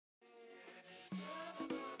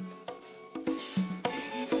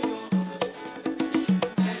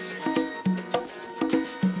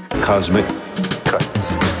Cosmic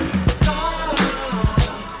Cuts.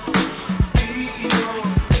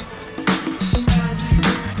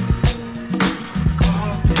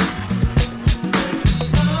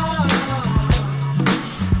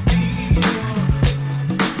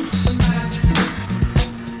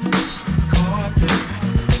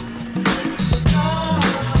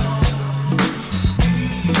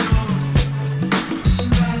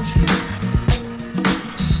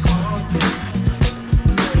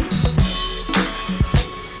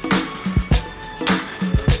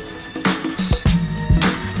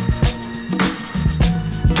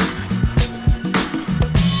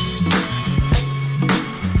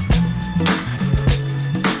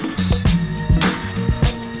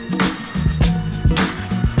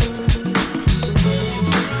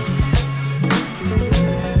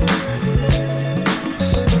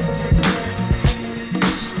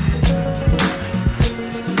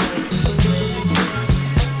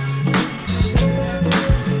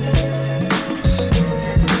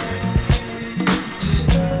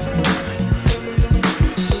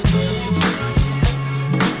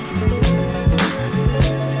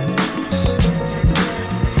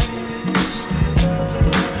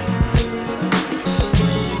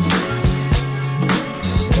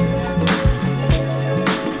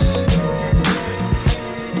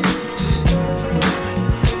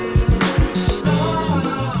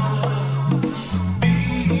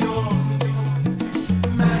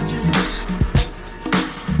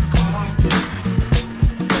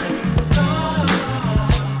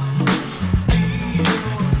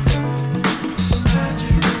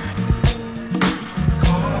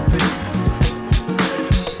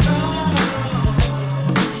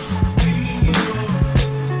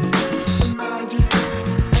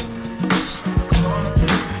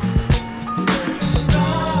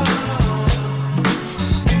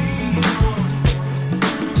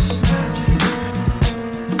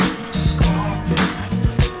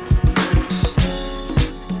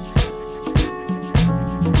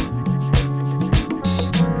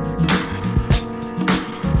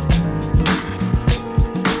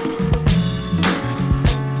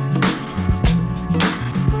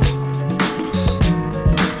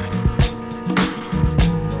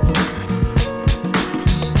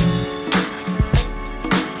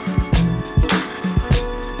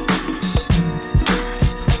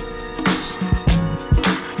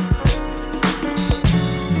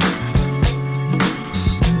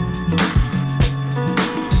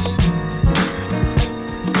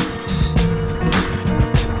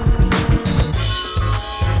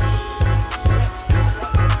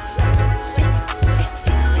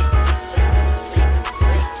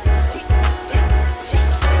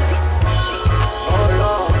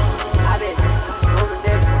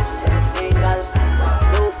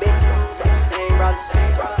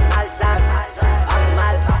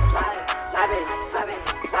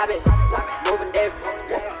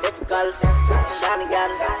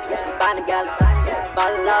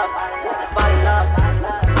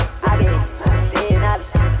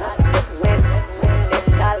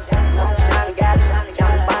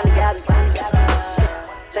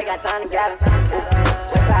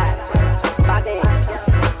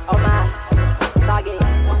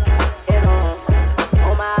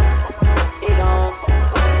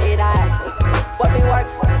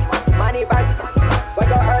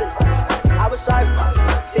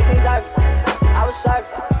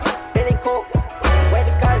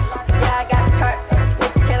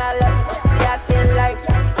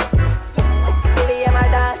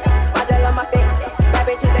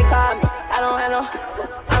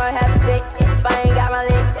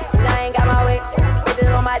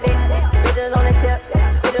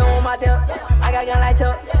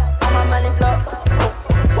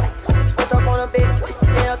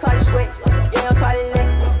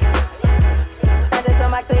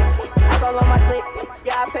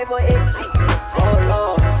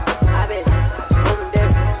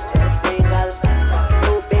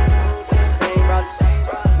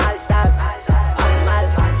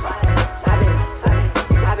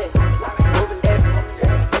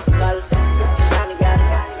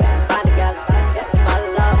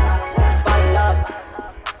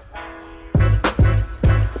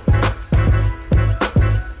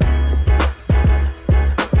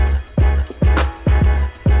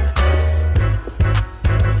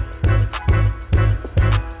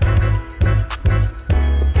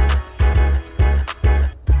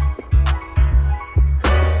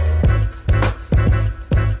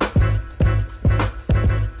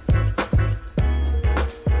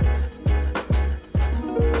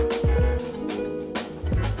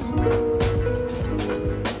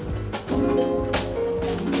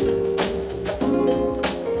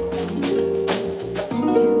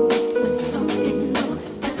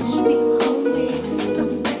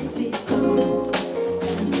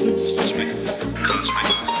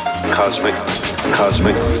 cosmic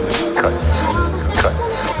cuts,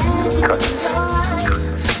 cuts, cuts, cuts.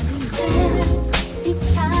 Each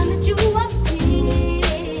time that you appear,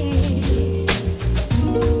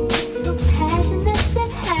 so passionate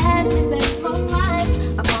that has me mesmerized.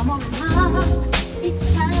 I fall more in love each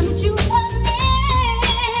time that you are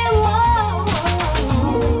near. Whoa,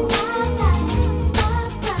 starlight,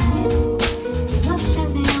 your love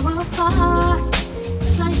shines near or far,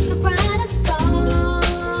 just like the brightest star.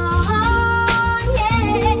 Yeah,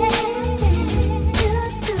 you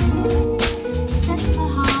do set my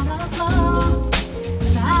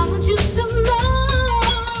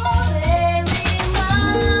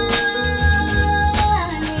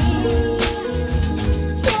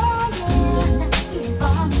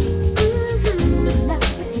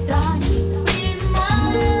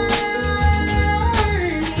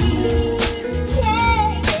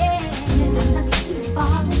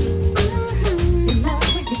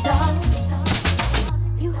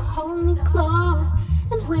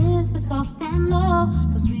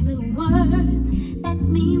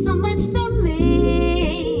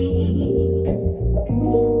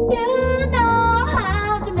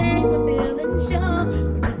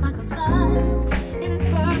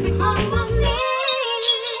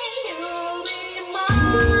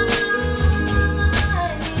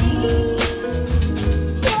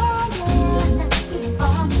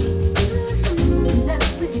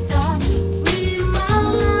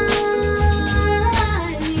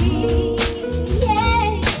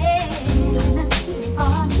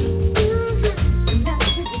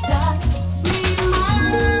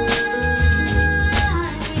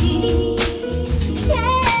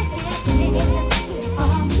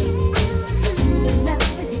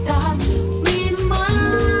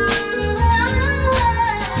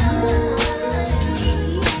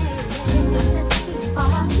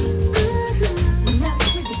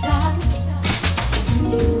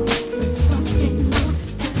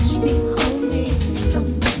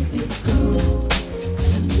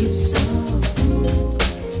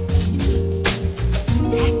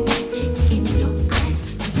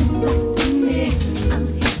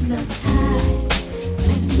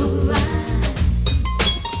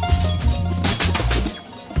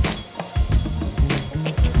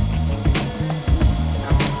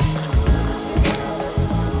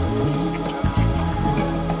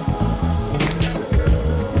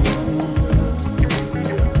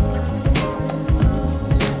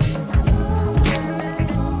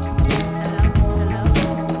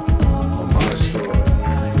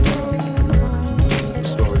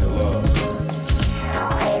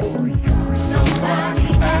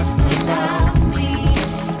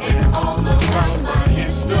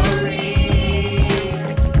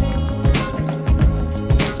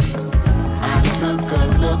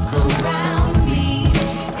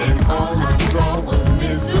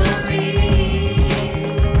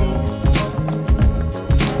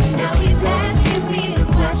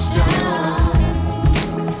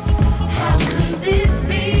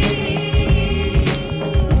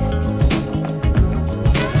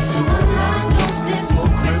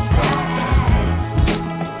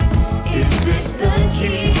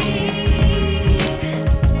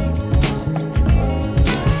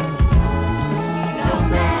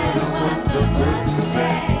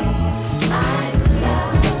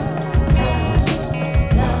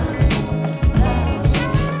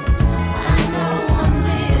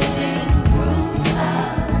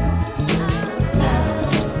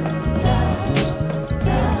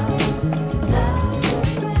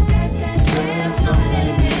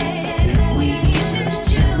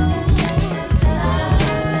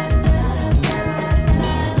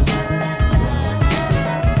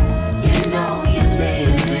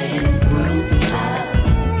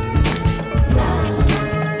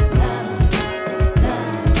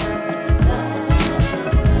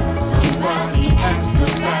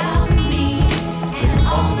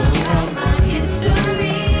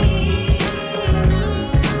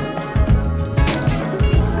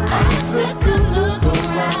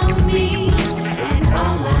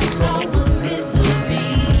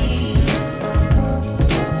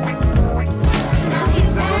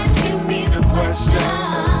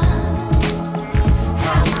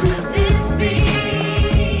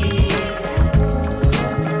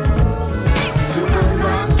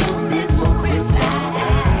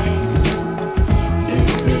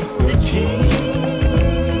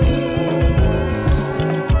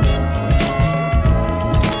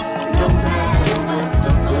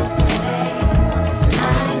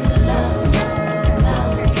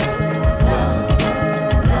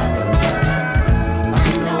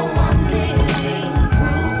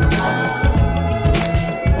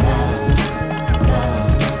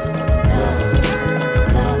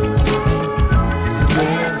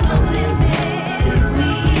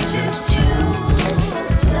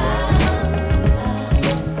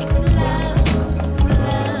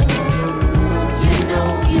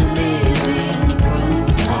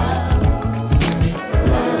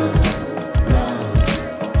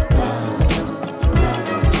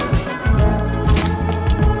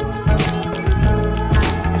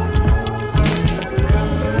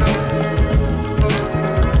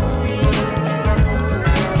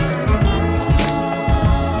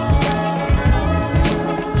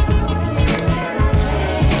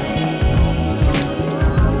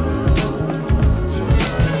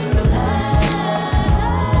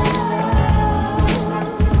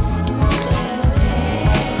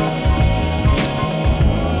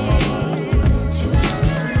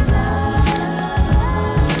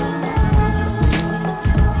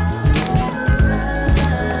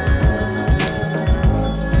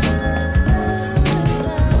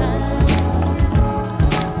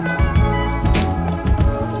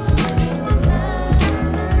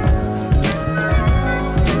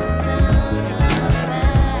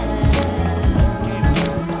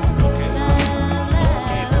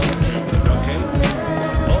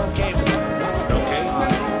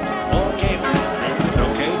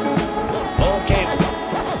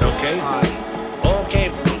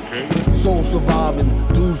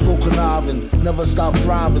driving. Dudes so conniving, never stop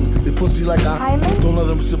thriving. They pussy like a Hyman? Don't let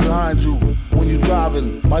them sit behind you when you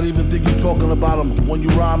driving. Might even think you talking about them when you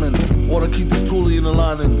rhyming. Or to keep this toolie in the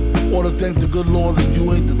lining. Or to thank the good Lord that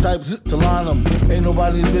you ain't the type to line them. Ain't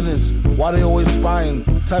nobody's business. Why they always spying?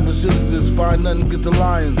 Type of shit is this, find nothing, get the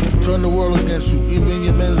lying. Turn the world against you, even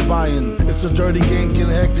your men's buying. It's a dirty game, getting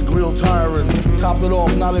hectic, real tiring. Top it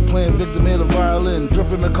off, now they playing victim in the violin.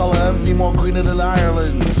 Dripping the color envy, more greener than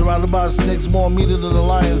Ireland. Surrounded by snakes, more meaner than the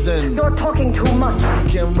lion's den. You're talking too much.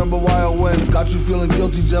 Can't remember why or when. Got you feeling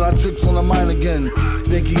guilty, Jedi tricks on the mind again.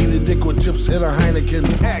 They can eat a dick with chips and a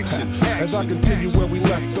Heineken. Action. As I continue where we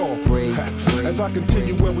left off. As I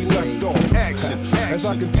continue where we left off. Action. As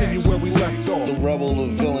I continue where we left off. The rebel, the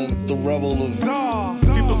villain, the rebel, the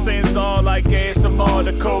People saying Zar like ASMR,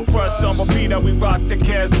 the cold crush on my beat, we rock the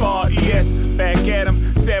Casbah. ES is back at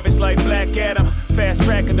him, savage like Black Adam. Fast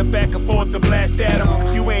tracking the back and forth to blast at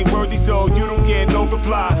him. You ain't worthy, so you don't get no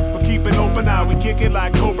reply. But keep an open eye, we kick it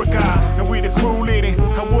like Cobra Kai. And we the crew leading,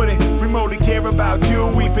 I wouldn't remotely care about you,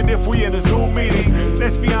 even if we in a Zoom meeting.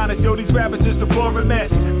 Let's be honest, yo, these rappers just a boring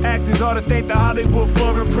mess. Actors ought to thank the Hollywood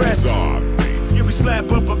Foreign Press. Yeah, we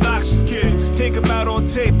slap up obnoxious kids. Take them out on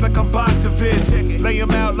tape like I'm boxing fits. Lay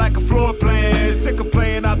them out like a floor plan. Sick of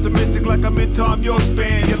playing optimistic like I'm in Tom York's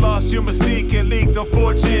band. You lost your mystique and leaked on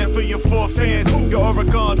 4chan for your 4 fans. Your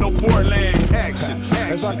Oregon, no Portland. Action.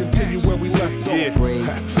 As I continue where we left off.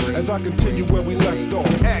 As I continue where we left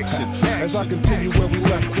off. Action. As I continue where we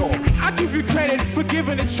left off. I give you credit for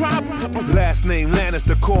giving it try. Last name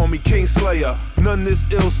Lannister, call me Kingslayer. None this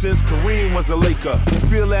ill since Kareem was a Laker.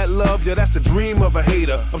 Feel that love, yeah, that's the dream of a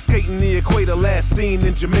hater. I'm skating the equator, last seen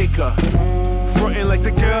in Jamaica. Frontin' like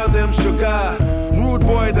the girl, them sugar. Rude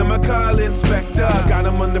boy, the Macaulay inspector. Got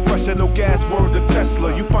him under pressure, no gas, word to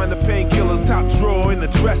Tesla. You find the painkillers top drawer in the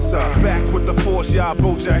dresser. Back with the force, y'all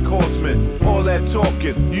Bojack Horseman. All that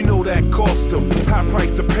talking, you know that cost him. High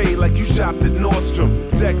price to pay like you shopped at Nordstrom.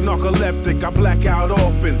 Deck narcoleptic, I black out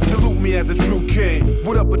often. Salute me as a true king.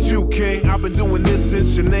 What up with you, king? I've been doing this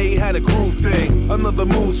since Sinead had a groove thing. Another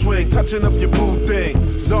mood swing, touching up your boo thing.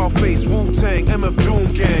 Czarface, Wu-Tang, MF Doom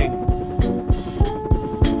Gang.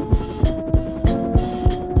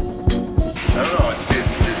 I don't know,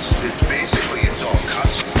 it's basically, it's all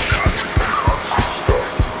cuts.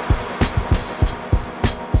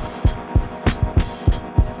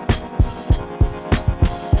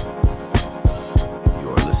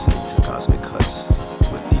 You're listening to Cosmic Cuts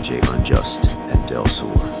with DJ Unjust and Del Sur.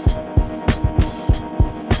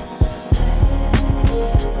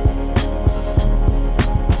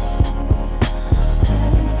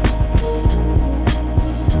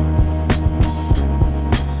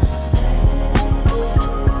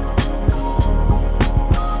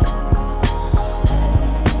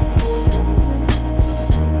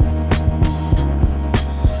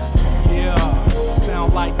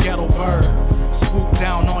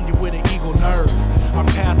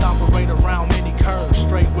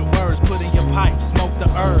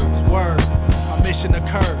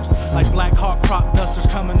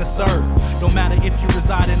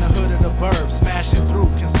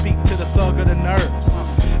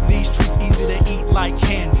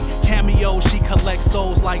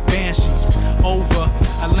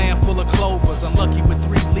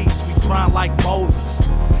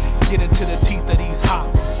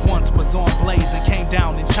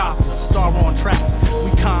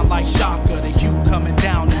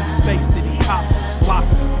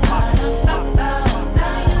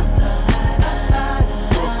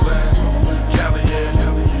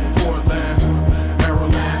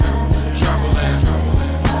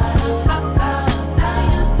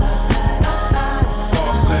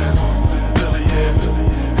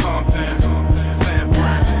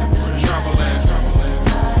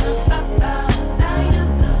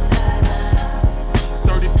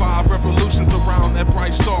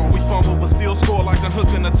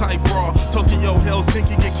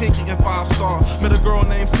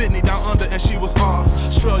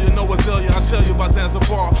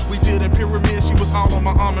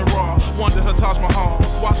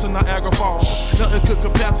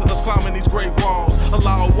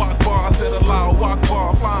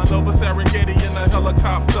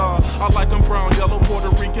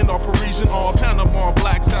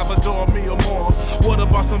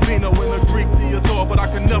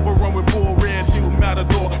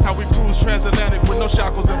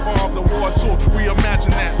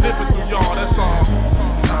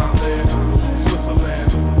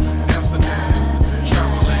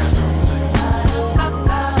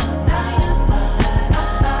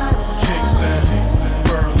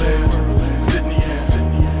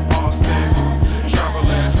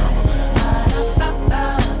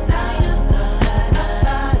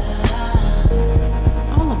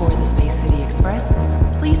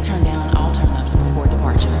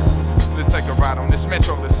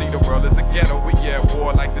 see the world as a ghetto. We at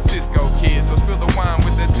war like the Cisco kids. So spill the wine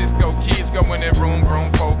with the Cisco kids. Go in that room,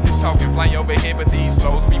 grown folk is talking, fly overhead, but these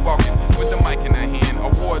flows be walking with the mic in their hand. A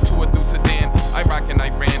war tour through Sudan, Iraq and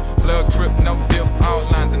Iran. Blood crip, no diff, all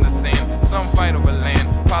lines in the sand. Some fight over land,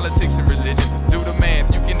 politics and religion. Do the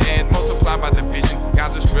math, you can add, multiply by division.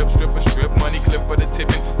 Gaza strip, strip, money clip for the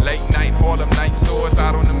tipping. Late night, Harlem night, swords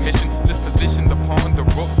out on a mission. Disposition, the pawn, the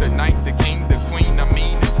rook, the knight, the king, the queen. I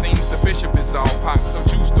mean, it seems the bishop is all pop, so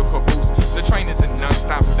juice the caboose. The train isn't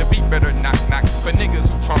non-stop, the beat better knock. For niggas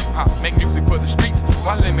who trunk pop, make music for the streets,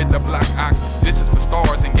 why limit the block ock? This is for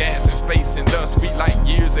stars and gas and space and dust. We like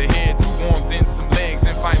years ahead, 2 arms and some legs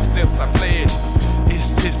and 5 steps I pledge.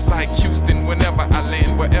 It's just like Houston, whenever I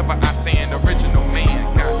land, wherever I stand, original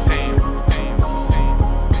man, goddamn.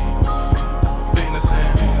 Venus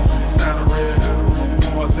and Saturn,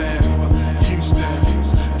 Mars and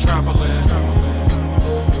Houston, traveling.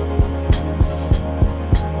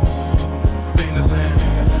 Venus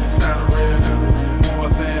and Saturn,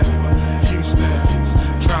 Mars and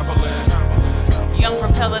Houston, traveling. Young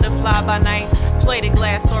propeller to fly by night, play the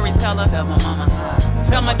glass storyteller. Tell my mama hi.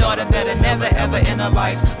 Tell my daughter better never ever in her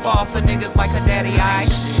life fall for niggas like her daddy.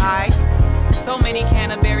 So many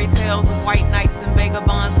Canterbury tales of white knights and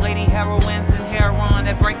vagabonds, lady heroines and heroin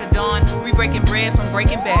at break of dawn. We breaking bread from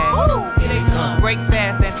Breaking Bad. Here they come. Break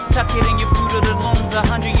fast and tuck it in your Fruit of the Looms,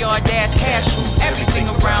 100-yard dash, cash fruits, everything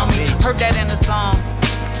around me. Heard that in the song.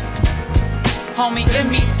 Homie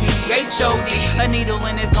METHOD, a needle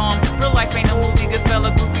in his arm. Real life ain't a movie, good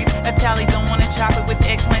fella groupies. Italians don't wanna chop it with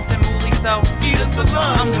eggplants and moolies, so eat a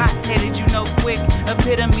salon. I'm hot-headed, you know, quick.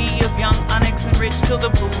 Epitome of young Onyx and rich till the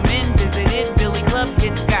blue men visited. Billy Club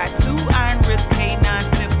hits, got 2 iron wrist, K9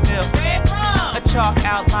 sniff. Red rum. A chalk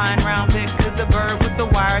outline round Vic, cause the bird with the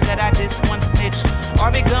wire that I diss one snitch.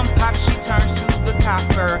 Arby gun pop, she turns to the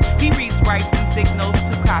copper. He reads rights and signals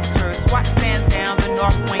to copters. SWAT stands down, the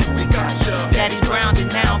north wing. We got you. Daddy's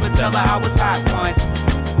grounded now, but tell her I was hot once.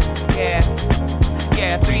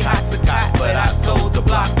 Yeah, 3 hots a cot, but I sold the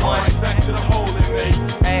block once. Back to the hole in me.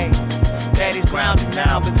 Hey, daddy's grounded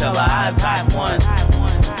now, but tell her I was hot once.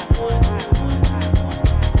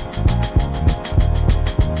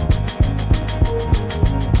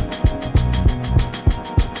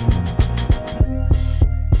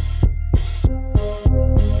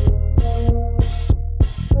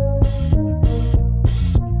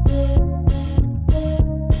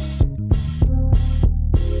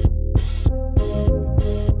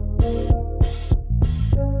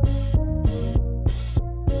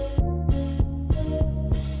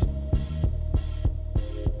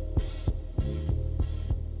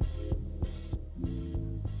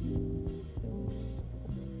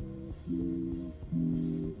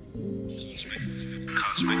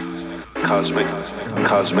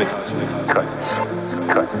 Cosmic cuts.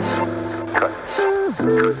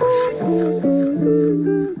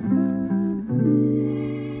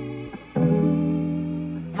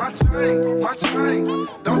 My chain,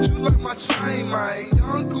 don't you like my chain, man?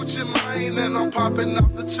 Young Gucci Mane, and I'm popping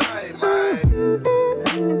off the chain, man.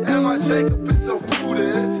 And my Jacob is so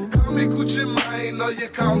fruity. Call me Gucci Mane, no, you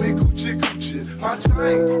call me Gucci. My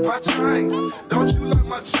chain, don't you like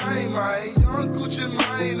my chain, man? Young Gucci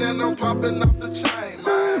Mane, and I'm popping off the chain,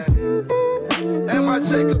 man. And my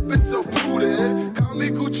Jacob is so fruity. Call me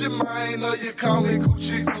Gucci Mane, no, you call me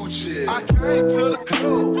Gucci. I came to the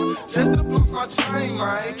club just to flip my chain,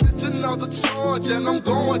 man. Catch another charge, and I'm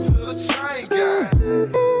going to the chain gang.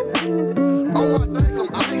 Oh, I think I'm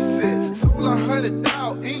icy. Sold 100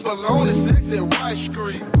 out, eat bologna, 6 at White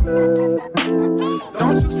Street.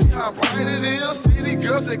 Don't you see how bright it is? City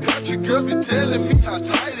girls and country girls be telling me how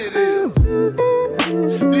tight it is.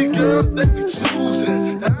 These girls, they be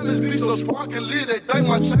choosing. Diamonds be so sparkly, they think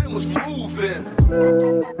my chain was moving.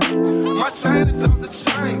 My chain is off the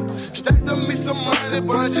chain. Stacked up me some money,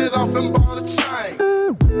 budget off and bought a chain.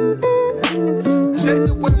 Check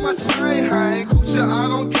the way my chain hang. Gucci, I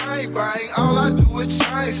don't gang bang. All I do is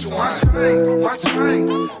chain swing. My chain,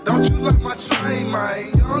 don't you like my chain,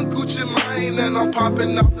 man? Young Gucci Mane, and I'm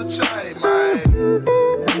popping off the chain, man.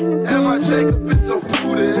 And my Jacob is so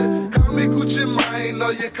fruity. Call me Gucci Mane, no,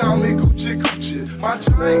 you call me Gucci. My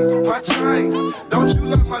chain, don't you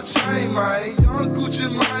like my chain, man? Young Gucci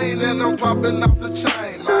Mane, and I'm popping off the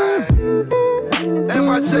chain, man. And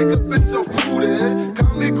my Jacob is so fruity.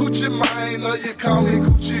 Call me Gucci Mane, no, you call me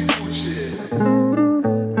Gucci.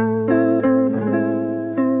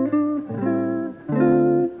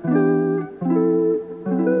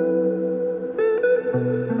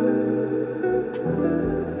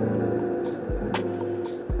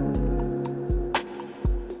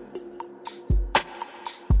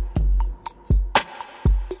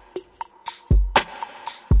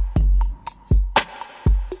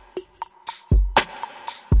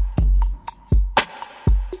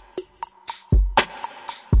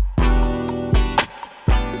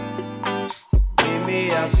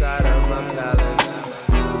 inside of my palace.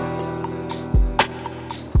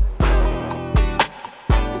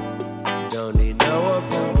 Don't need no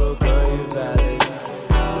approval, girl, you valid.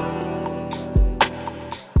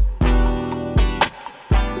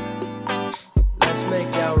 Let's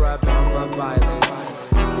make out right about my violence.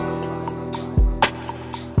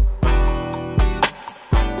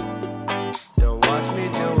 Don't watch me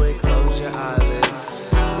do it, close your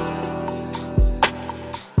eyelids.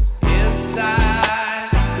 Inside,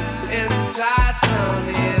 inside, tell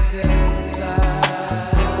me is it inside?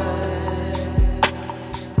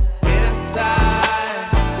 Inside,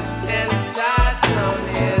 inside, tell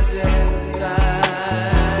me is it inside?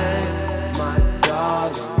 My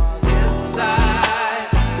darling. Inside,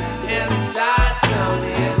 inside, tell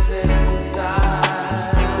me is it inside?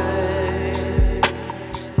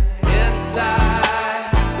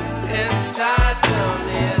 Inside, inside, tell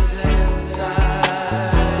me is it inside?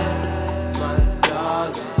 My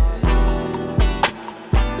darling.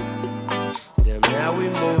 Damn, now we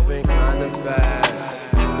moving kinda fast.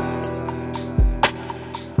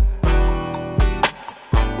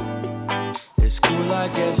 It's cool, I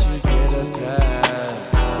guess you get a pass.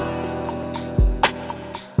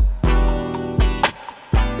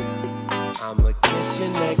 I'ma kiss your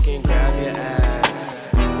neck and grab your ass.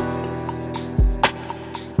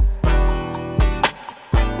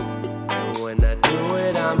 And when I do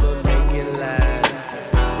it, I'ma make it last.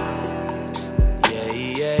 Yeah,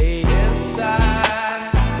 yeah,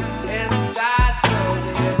 inside, inside, tell me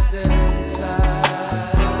it's inside.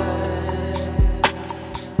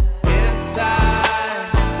 Inside,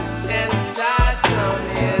 inside, tell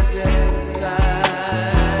me it's inside.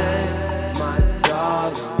 My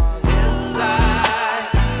darling. Inside,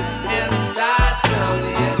 inside, tell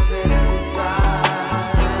me it's inside.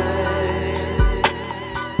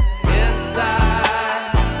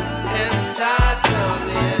 Inside, inside, tell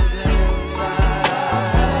me it's inside.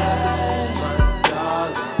 My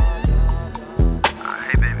darling.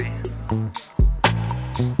 Hey baby,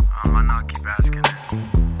 I know I keep asking this,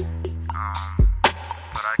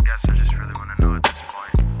 but I guess I just really want to know at this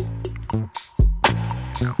point.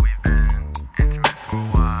 You know, we've been intimate for a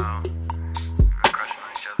while, we've been crushing on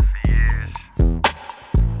each other for years,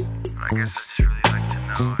 but I guess I just really like to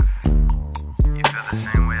know if you feel the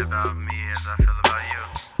same way about me as I feel about you.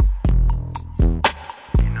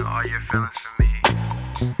 You know, all your feelings for me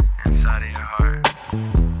inside of your heart.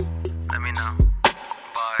 Let me know.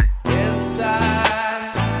 Bye.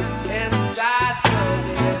 Inside, inside, tell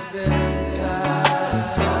me it's inside.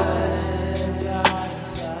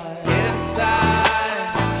 Inside,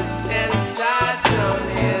 inside, tell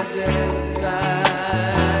me it's inside.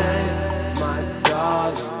 My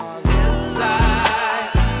darling. Inside,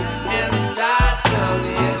 inside, tell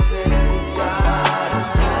me it's inside.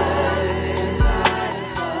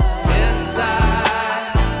 Inside,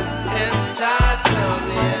 inside, tell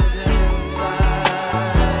me it's inside.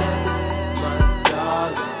 My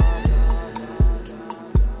darling.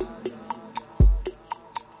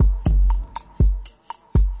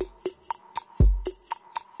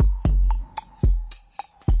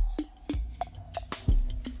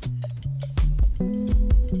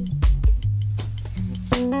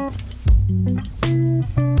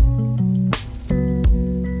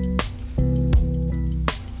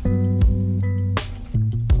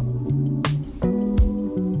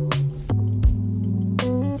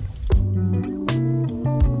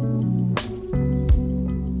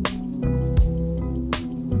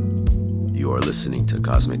 You are listening to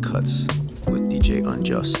Cosmic Cuts with DJ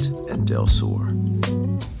Unjust and Del Sur.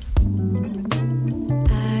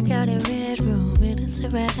 I got a red room, it'll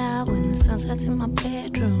sit right out when the sun sets in my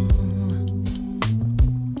bedroom.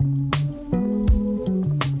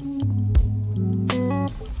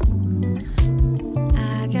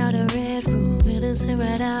 I got a red room, it'll sit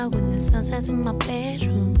right out when the sun sets in my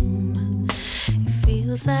bedroom. It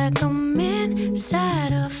feels like I'm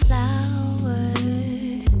inside a flower.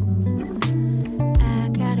 I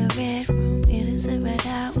got a red room, it'll sit right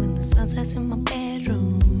out when the sun sets in my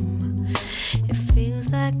bedroom. It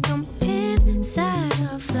feels like I'm inside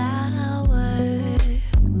a flower.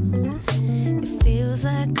 It feels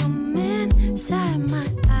like I'm inside my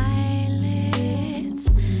eyelids,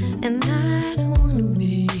 and I don't wanna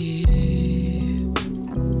be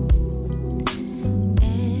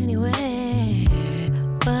anywhere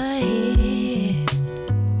but here.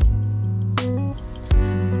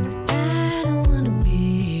 I don't wanna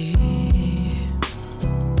be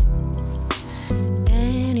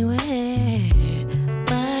anywhere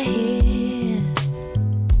but here.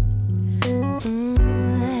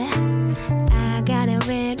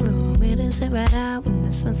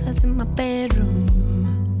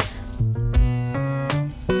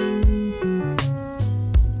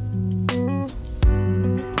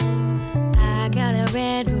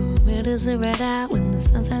 Needles are red out when the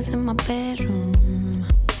sun sets in my bedroom.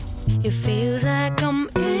 It feels like I'm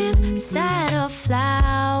inside a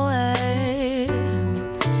flower.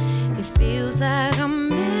 It feels like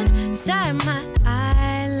I'm inside my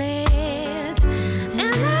eyelids,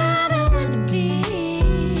 and I don't wanna be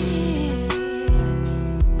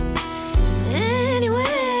anywhere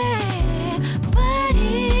but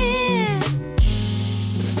here.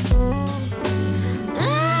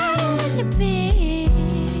 I don't wanna be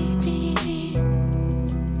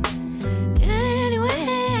anywhere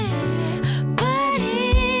but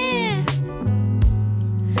here.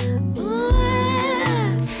 Ooh,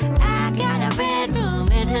 I got a red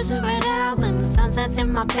room, it is a red out when the sun sets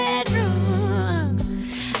in my bedroom.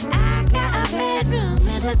 I got a bedroom,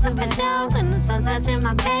 it is a red out when the sun sets in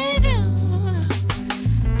my bedroom.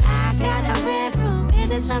 I got a red room,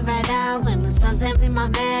 it is a red out when the sun sets in my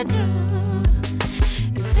bedroom.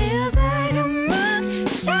 It feels like I'm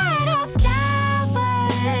inside a flower.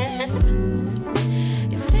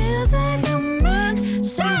 It feels like I'm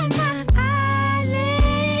inside my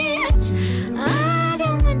eyelids. I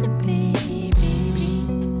don't wanna be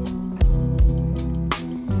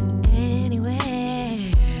anywhere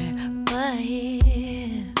but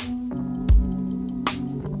here.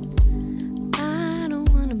 I don't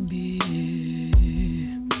wanna be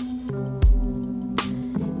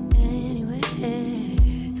anywhere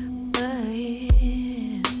but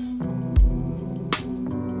here.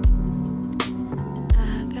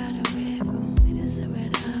 I got a red room, it is a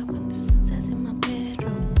red out when the sun sets in my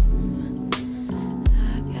bedroom.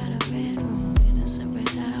 I got a red room, it is a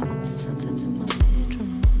red out when the sun sets in my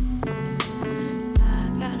bedroom. I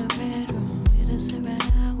got a red room, it is a red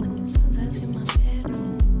out when the sun sets in my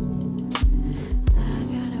bedroom. I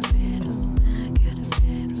got a red room, I got a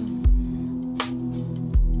red room.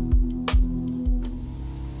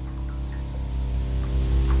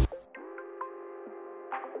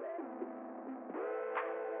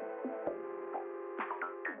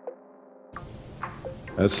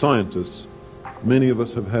 As scientists, many of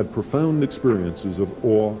us have had profound experiences of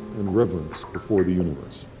awe and reverence before the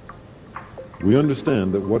universe. We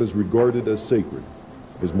understand that what is regarded as sacred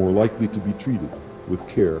is more likely to be treated with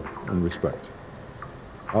care and respect.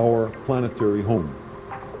 Our planetary home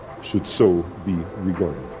should so be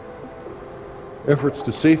regarded. Efforts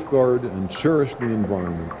to safeguard and cherish the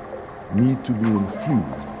environment need to be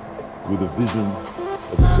infused with a vision of the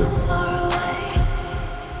sacred.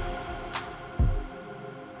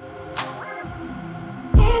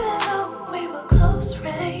 Even though we were close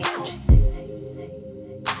range,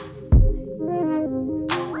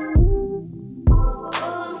 what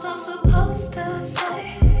was I supposed to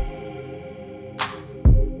say?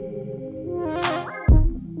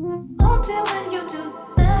 Until when you do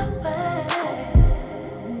that way,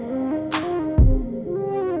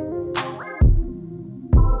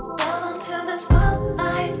 well, until this wild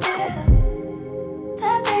idea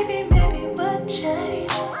that baby maybe would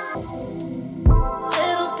change.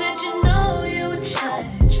 Little did you know you would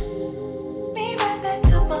change me right back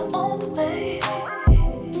to my old ways.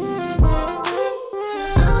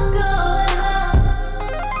 I'm going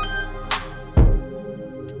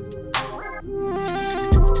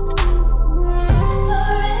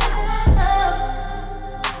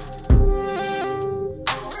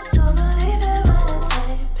so believe it when I tell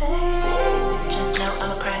you, baby. Just know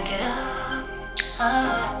I'ma crank it up.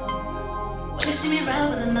 When you see me around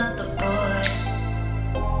with another boy,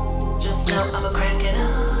 just know I'ma crank it up.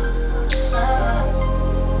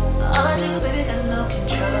 All I do, baby, got no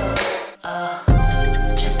control.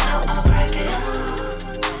 Just know I'ma crank it up.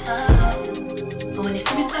 But when you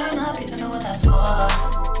see me turn up, you know what that's for.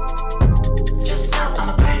 Just know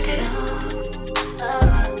I'ma crank it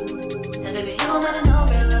up. And baby, you will never know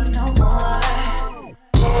real love no more.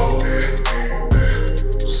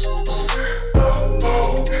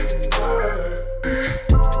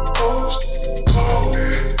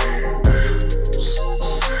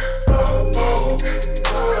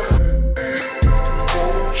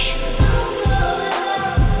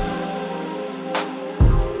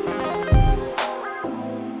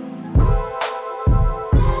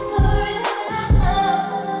 Never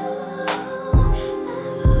enough.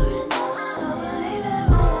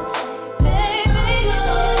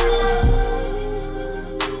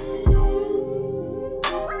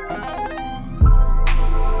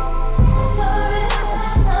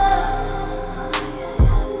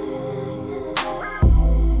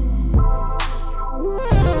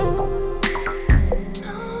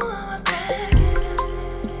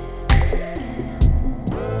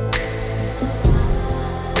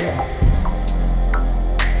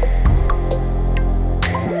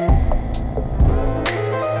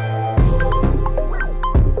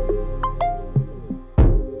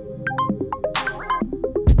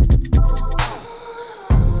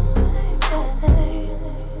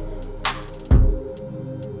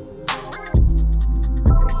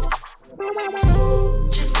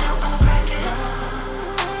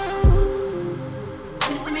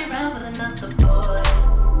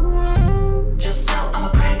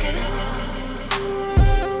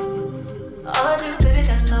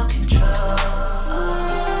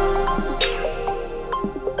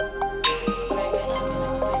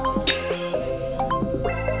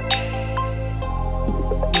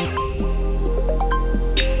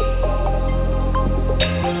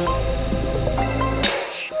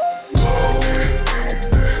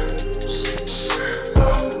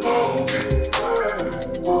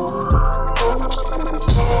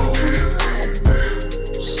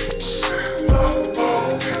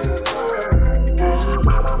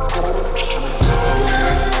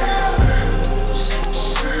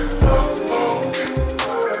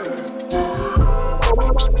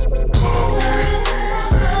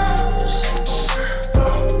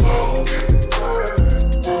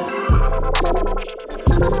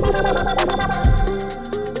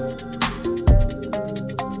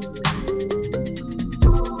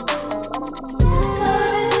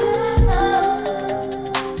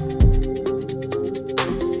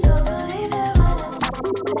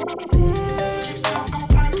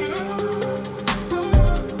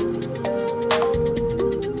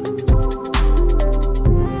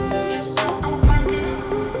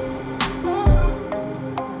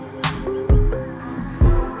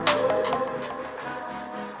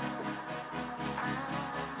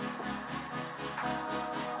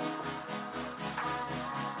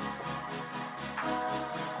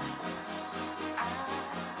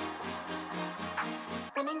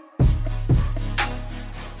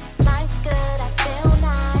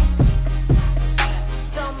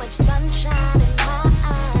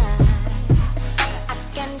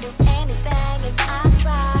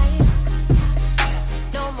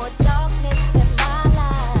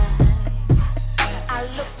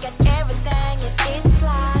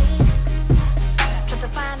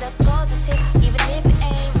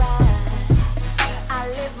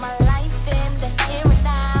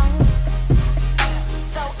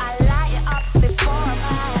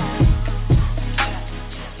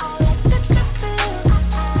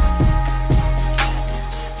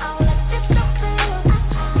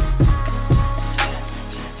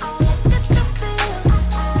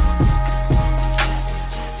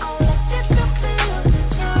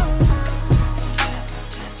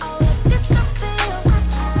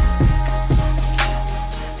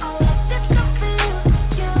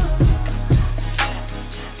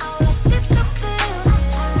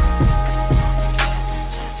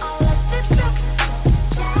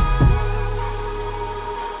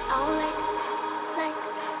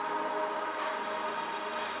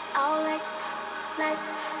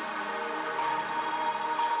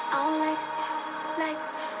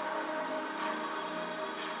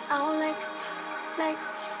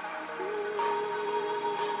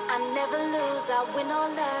 I never lose, I win or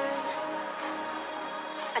learn.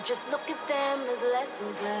 I just look at them as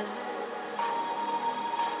lessons learned.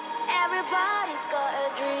 Everybody's got a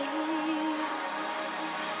dream,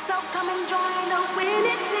 so come and join the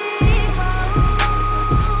winning team.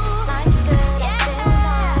 Life's good, I feel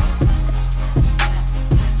nice.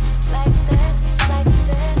 Like that, like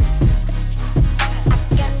that. I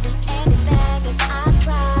can do anything if I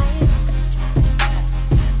try.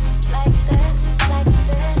 Like that, like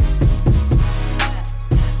that.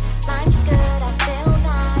 Life's good, I feel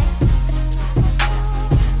nice.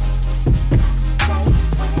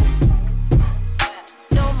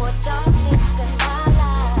 No more darkness in my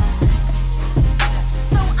life.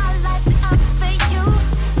 So I light it up for you.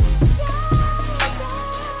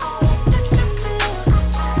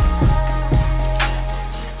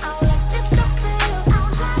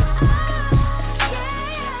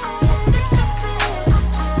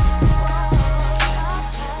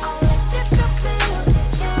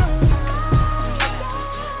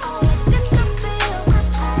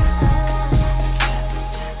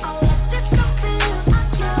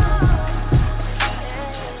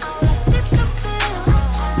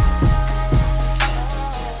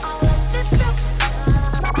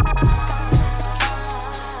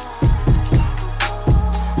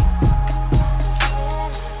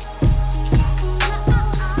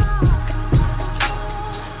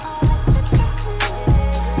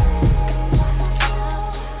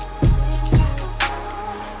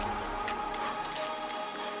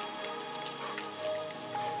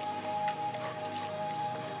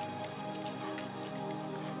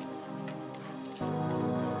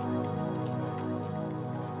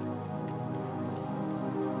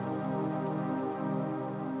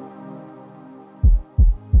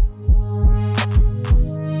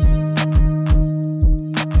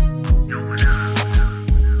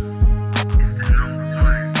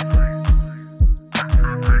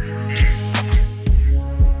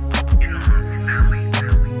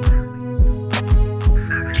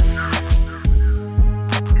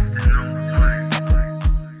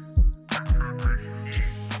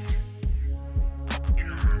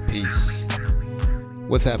 Peace.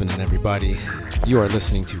 What's happening, everybody? You are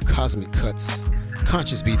listening to Cosmic Cuts,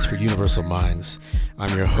 Conscious Beats for Universal Minds.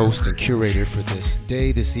 I'm your host and curator for this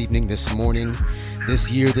day, this evening, this morning,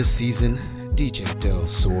 this year, this season, DJ Del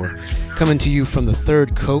Sur, coming to you from the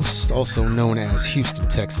Third Coast, also known as Houston,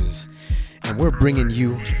 Texas. And we're bringing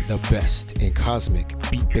you the best in cosmic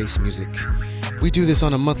beat-based music. We do this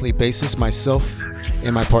on a monthly basis, myself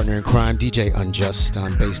and my partner in crime, DJ Unjust.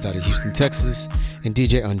 I'm based out of Houston, Texas, and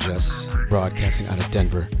DJ Unjust, broadcasting out of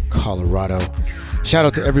Denver, Colorado. Shout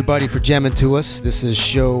out to everybody for jamming to us. This is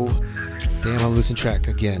show, damn, I'm losing track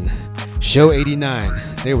again. Show 89,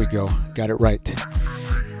 there we go, got it right.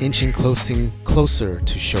 Inching closer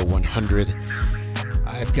to show 100.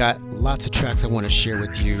 I've got lots of tracks I want to share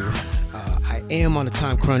with you. I am on a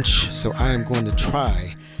time crunch, so I am going to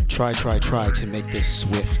try to make this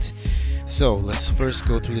swift. So let's first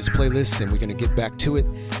go through this playlist and we're going to get back to it.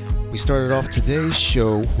 We started off today's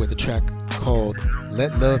show with a track called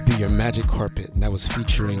Let Love Be Your Magic Carpet, and that was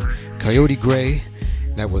featuring Coyote Gray.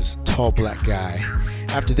 That was Tall Black Guy.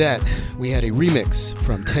 After that, we had a remix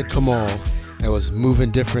from Ted Kamal that was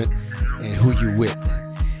Moving Different and Who You With.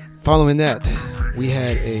 Following that, we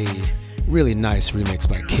had a really nice remix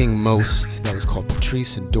by King Most that was called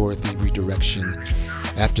Patrice and Dorothy Redirection.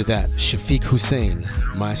 After that, Shafiq Hussein,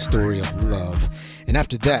 My Story of Love. And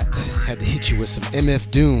after that, had to hit you with some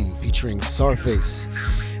MF Doom featuring Sarface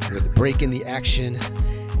with Break in the Action.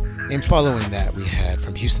 And following that, we had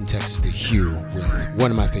from Houston, Texas, The Hue with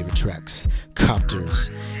one of my favorite tracks,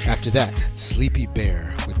 Copters. After that, Sleepy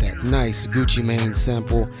Bear with that nice Gucci Mane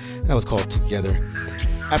sample that was called Together.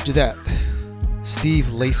 After that,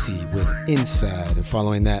 Steve Lacy with Inside. And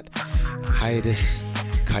following that, Hiatus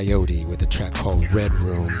Coyote with a track called Red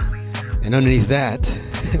Room. And underneath that,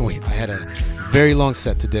 I had a very long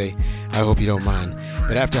set today. I hope you don't mind.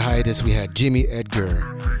 But after Hiatus, we had Jimmy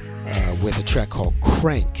Edgar with a track called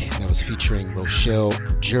Crank. That was featuring Rochelle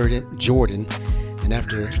Jordan. And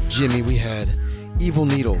after Jimmy, we had Evil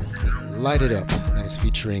Needle with Light It Up. That was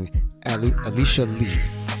featuring Alicia Lee.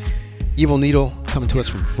 Evil Needle coming to us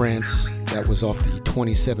from France. That was off the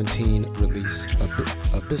 2017 release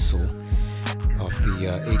Abyssal off the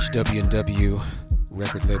HW&W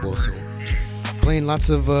record label. So playing lots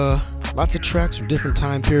of tracks from different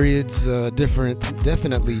time periods,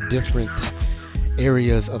 definitely different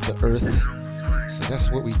areas of the earth. So that's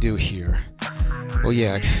what we do here. Oh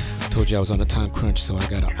yeah, I told you I was on a time crunch, so I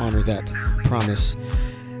gotta honor that promise.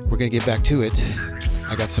 We're gonna get back to it.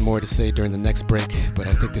 I got some more to say during the next break, but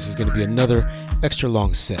I think this is gonna be another extra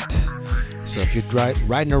long set. So if you're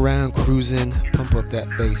riding around, cruising, pump up that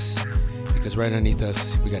bass, because right underneath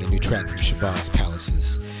us, we got a new track from Shabazz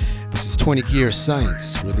Palaces. This is 20 Gear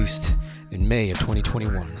Science, released in May of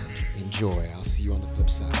 2021. Enjoy. I'll see you on the flip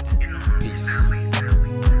side. Peace.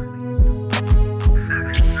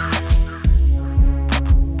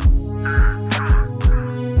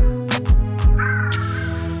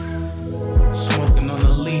 Smoking on the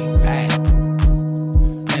leaf pack,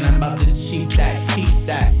 and I'm about to keep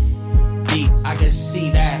that. Deep, I can see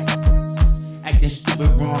that. Acting stupid,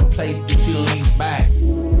 wrong place, but you lean back.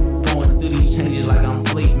 Going through these changes like I'm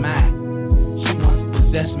Fleet Mac. She wants to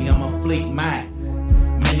possess me, I'm a Fleet Mac.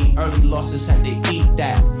 Many early losses had to eat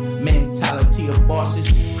that. Mentality of bosses,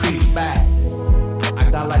 creep back. I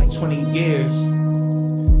got like 20 years.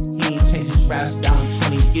 He ain't changed his raps down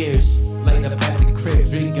 20 years. Laid up at the crib,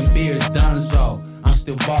 drinking beers, Dunzo. I'm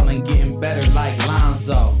still ballin', getting better like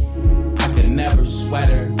Lonzo. I could never sweat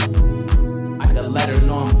her. I could let her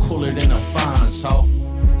know I'm cooler than a Fonzo.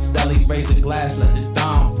 Stellies raise a glass, let the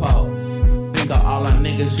dawn pour. Think of all our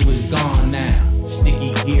niggas who is gone now.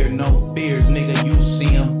 Sticky gear, no fears, nigga, you see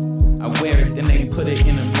him. I wear it, then they put it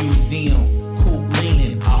in a museum. Cool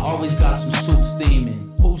leaning, I always got some soup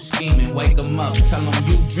steaming. Who scheming? Wake 'em up, tell 'em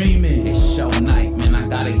you dreaming. It's show night, man, I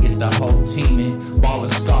gotta get the whole team in.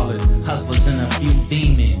 Ballers, scholars, hustlers, and a few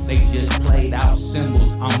demons. They just played out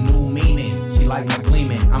symbols on new meaning. She like my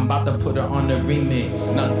gleaming, I'm about to put her on the remix.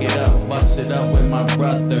 Snuck it up, bust it up with my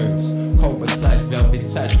brothers. Cobra clutch, velvet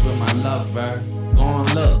touch with my lover. Go on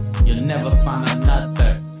look, you'll never find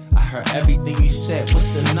another. I heard everything you said, what's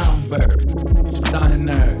the number?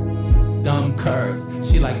 Stunner, dumb curves.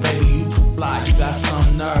 She like, baby, you too fly, you got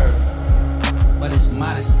some nerve. But it's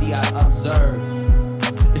modesty I observe.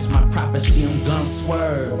 It's my prophecy, I'm gun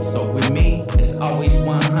swerve. So with me, it's always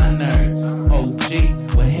 100. OG,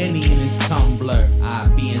 with Henny in his tumbler. I,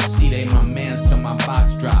 B, and C, they my mans till my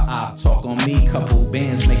box drop. I talk on me, couple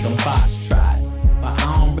bands, make them box try. But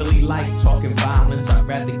I don't really like talking violence. I'd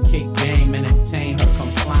rather kick game and attain her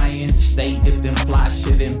compliance. Stay dipped in fly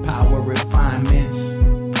shit and power refinements.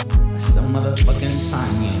 That's the motherfucking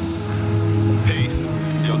science. Hey,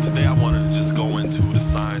 yo, today I wanted to just go into the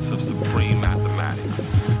science of supreme mathematics.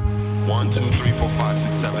 1, 2, 3, 4, 5,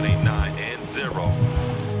 6, 7, 8, 9, and 0.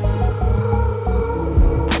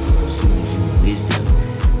 Wisdom,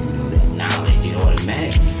 you know that knowledge, it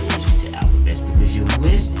automatically goes into alphabets because you're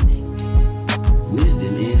wisdom.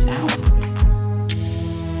 Wisdom is alphabet.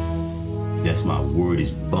 That's my word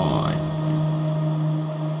is bond.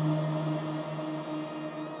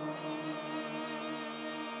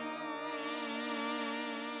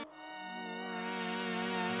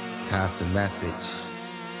 Pass the message.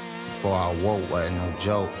 Before I woke, wasn't no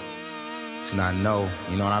joke. It's not no,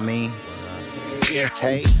 you know what I mean? Yeah,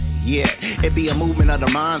 hey. Yeah, it be a movement of the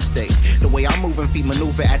mind state. The way I'm moving, feet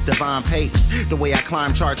maneuver at divine pace. The way I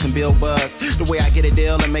climb charts and build buzz. The way I get a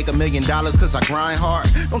deal and make $1 million cause I grind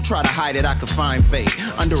hard. Don't try to hide it, I could find fate.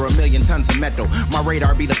 Under 1 million tons of metal, my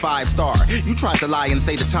radar be the 5-star. You tried to lie and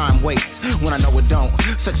say the time waits, when I know it don't.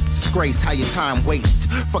 Such a disgrace how your time wastes.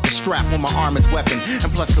 Fuck a strap when my arm is weapon.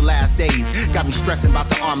 And plus the last days got me stressing about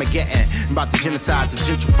the Armageddon. About the genocide, the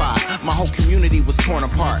gentrify. My whole community was torn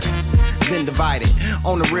apart, then divided.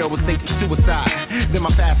 On the real was thinking suicide. Then my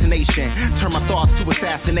fascination turned my thoughts to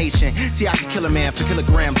assassination. See, I could kill a man for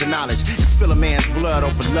kilograms of knowledge. Spill a man's blood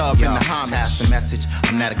over love and the homage. Pass the message,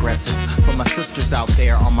 I'm not aggressive. For my sisters out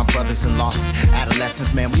there, all my brothers and lost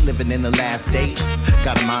adolescents, man, we living in the last days.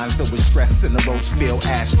 Got a mind filled with stress in the Roachfield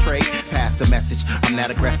ashtray. Pass the message, I'm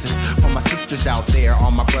not aggressive. For my sisters out there,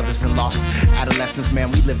 all my brothers and lost adolescents,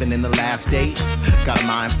 man, we living in the last days. Got a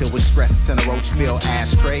mind filled with stress in a Roachfield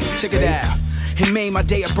ashtray. Check it out. In May, my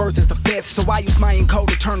day of birth is the 5th, so I use my encode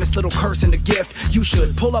to turn this little curse into gift. You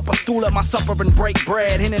should pull up a stool at my supper and break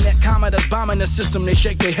bread. Internet commenters bombing the system, they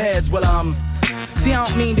shake their heads. Well, see, I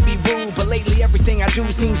don't mean to be rude, but lately everything I do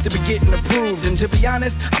seems to be getting approved. And to be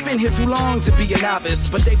honest, I've been here too long to be a novice,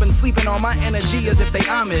 but they've been sleeping on my energy as if they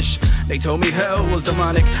Amish. They told me hell was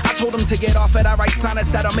demonic. I told them to get off it, I write sonnets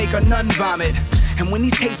that'll make a nun vomit. And when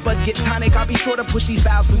these taste buds get tonic, I'll be sure to push these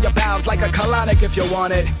valves through your bowels like a colonic if you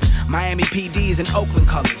want it. Miami PD's in Oakland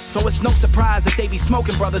colors, so it's no surprise that they be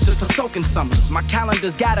smoking brothers just for soaking summers. My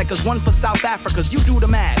calendar's got it, cause one for South Africa's, you do the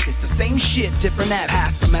math. It's the same shit, different app.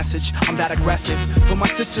 Pass the message, I'm that aggressive. For my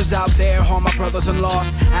sisters out there, all my brothers and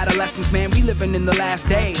lost adolescents, man, we living in the last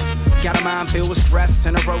days. Got a mind filled with stress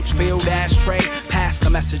and a Roachfield ashtray. pass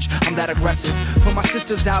the message. I'm that aggressive. For my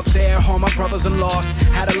sisters out there, all my brothers and lost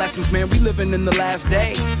adolescents, man, we living in the last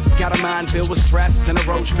days. Got a mind filled with stress and a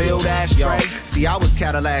roach-filled ashtray. Yo, see, I was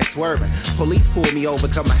Cadillac swerving. Police pulled me over,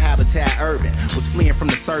 cut my habitat urban. Was fleeing from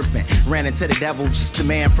the serpent, ran into the devil, just a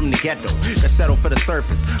man from the ghetto that settled for the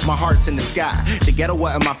surface. My heart's in the sky. The ghetto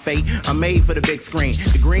wasn't my fate. I'm made for the big screen.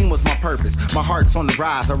 The green was my purpose. My heart's on the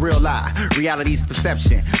rise, a real lie. Reality's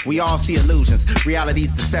perception. We all see illusions.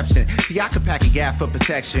 Reality's deception. See, I could pack a gap for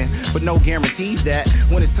protection, but no guarantees that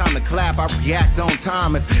when it's time to clap, I react on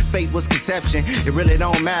time. If fate was conception, it really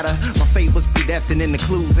don't matter. My fate was predestined in the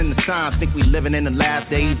clues and the signs. Think we living in the last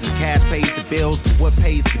days and cash pays the bills, but what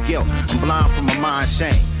pays for guilt? I'm blind from my mind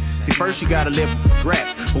shame. See, first you gotta live with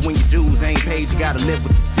regrets, but when your dues ain't paid, you gotta live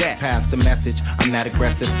with the debt. Pass the message, I'm not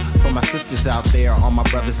aggressive. For my sisters out there, all my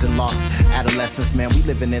brothers in lost adolescence, man, we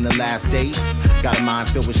living in the last days. Got a mind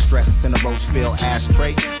filled with stress and a roach-filled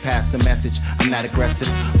ashtray. Pass the message, I'm not aggressive.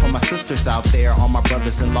 For my sisters out there, all my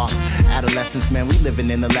brothers in lost adolescence, man, we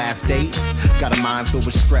living in the last days. Got a mind filled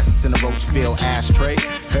with stress and a roach-filled ashtray.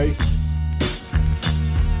 Hey.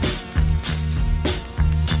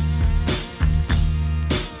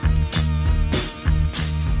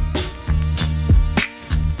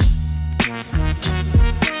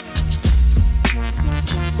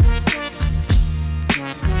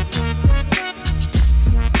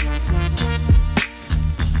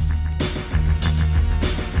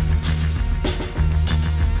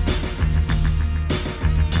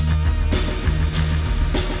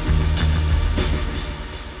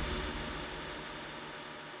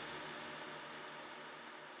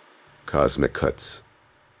 Cosmic Cuts,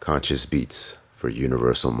 conscious beats for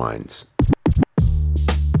universal minds.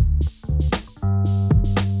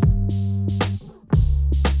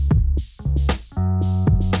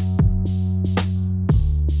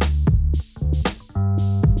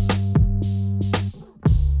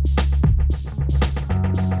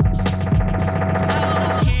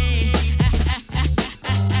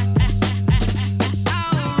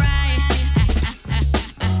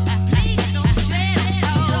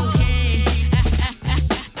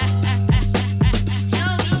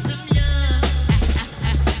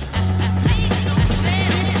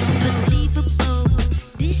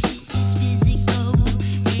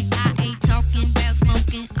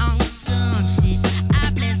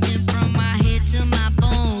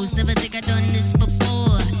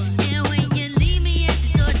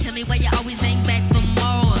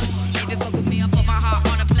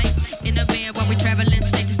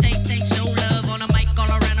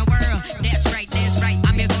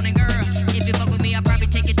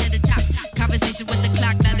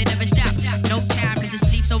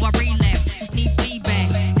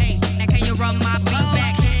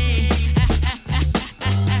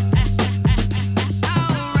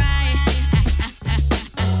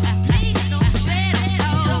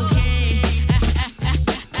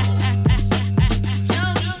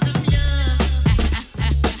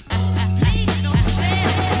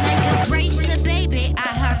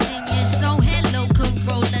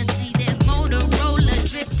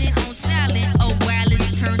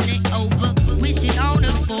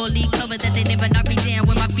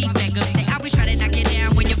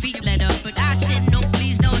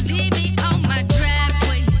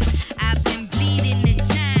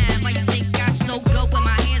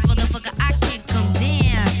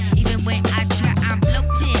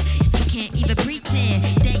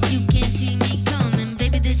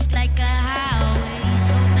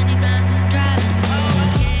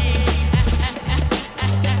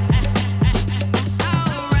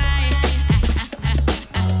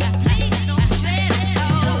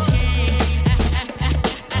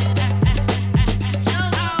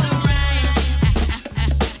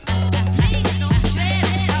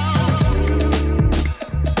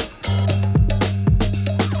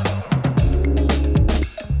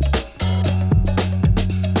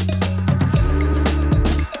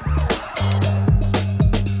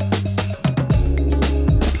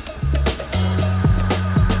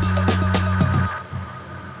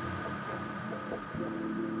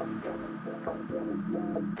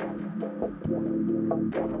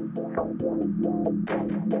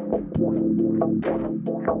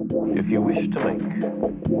 If you wish to make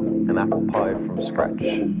an apple pie from scratch,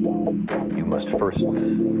 you must first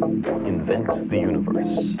invent the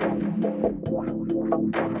universe.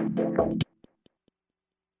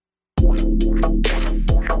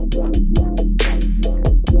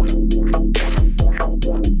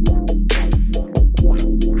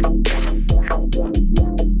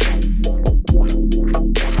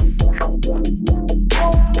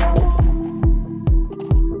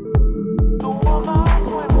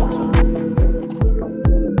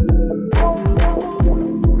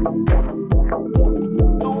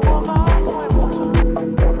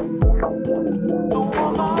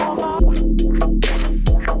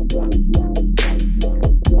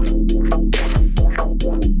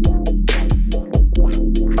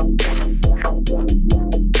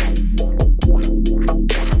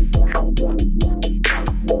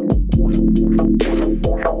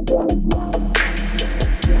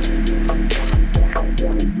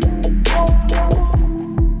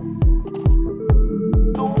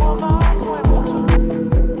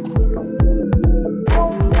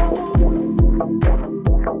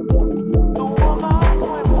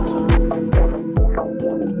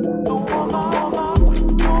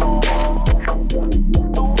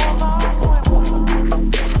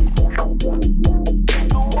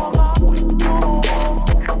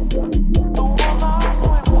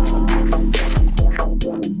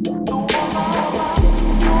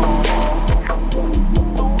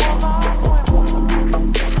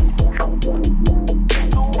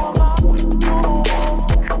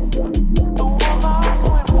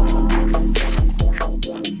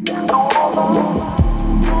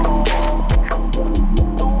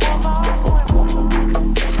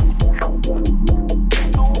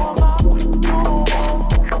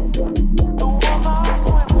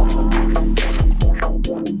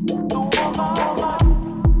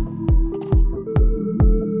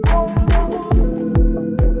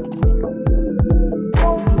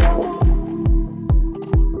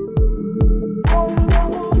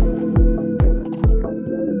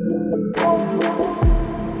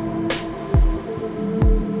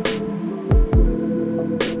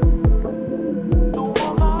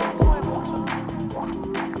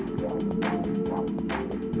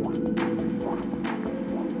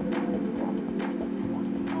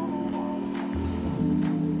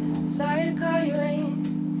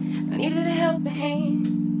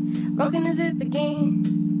 Broken the zip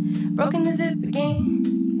again, broken the zip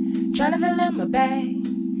again. Trying to fill up my bag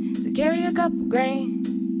to carry a couple grain.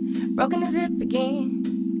 Broken the zip again.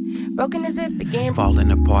 Broken the zip again. Falling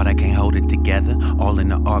apart, I can't hold it together. All in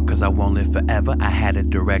the art, cause I won't live forever. I had a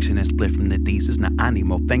direction and split from the thesis. Now I need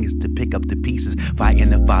more fingers to pick up the pieces.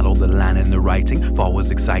 Fighting to follow the line in the writing. Fall was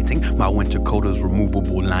exciting. My winter coat is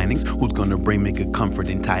removable linings. Who's gonna bring me good comfort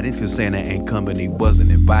and tidings? Cause Santa ain't coming, he wasn't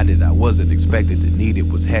invited. I wasn't expected to need it.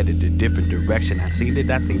 Was headed a different direction. I seen it,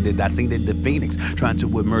 the phoenix. Trying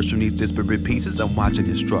to emerge from these disparate pieces. I'm watching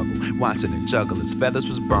it struggle, watching it juggle. His feathers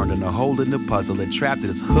was burned in a hole in the puzzle. It trapped it,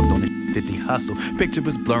 it's hooked on it. Did he hustle? Picture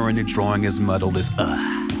is blurring and drawing is muddled as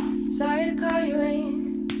Sorry to call you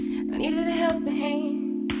in. I needed a helping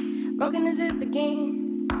hand. Broken the zip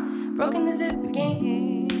again. Broken the zip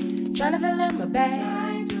again. Trying to fill up my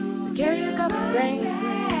bag to carry a couple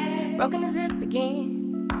grain. Broken the zip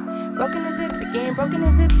again. Broken the zip again. Broken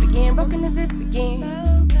the zip again. Broken the zip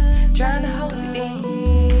again. Trying to hold it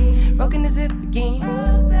in. Broken the zip again.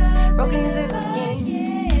 Broken the zip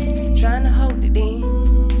again. Trying to hold it in.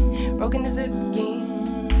 Broken the zip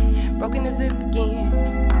again. Broken the zip again.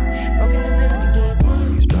 Broken the zip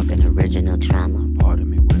again. Struck an original trauma. Part of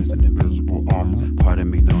me wears an invisible armor. Part of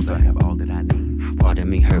me knows I have all that I need. Part of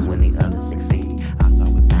me hurts when the others succeed. I saw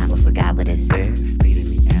what I forgot what it said. Feeding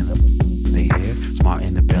me animals. They head smart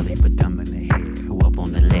in the belly, but dumb in the head. Who up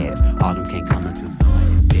on the lead? Autumn can't come until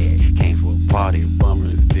somebody's dead. Came for a party, a bummer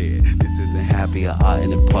is dead. This isn't happy, a art in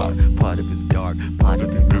the park. Part of it's dark. Part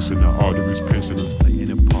of it missing the arteries, piercing and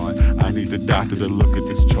splitting apart. I need the doctor to look at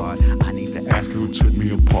this chart. I need to ask who took me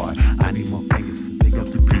apart. I need more fingers to pick up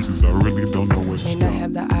the pieces. I really don't know where to start. May not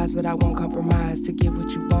have the eyes, but I won't compromise. To get what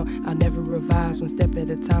you want, I'll never revise. One step at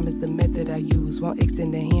a time is the method I use. Won't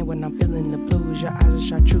extend the hand when I'm feeling the blues. Your eyes are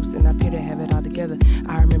chartreuse and I appear to have it all together.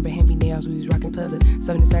 I remember hand-me-nails, we was rocking pleather.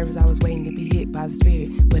 Serving the service, I was waiting to be hit by the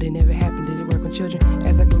spirit. But it never happened, did it work on children?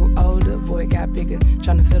 As I grew older, void got bigger.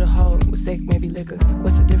 Trying to fill the hole with sex, maybe liquor.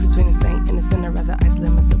 What's the difference between a saint and a sinner? Rather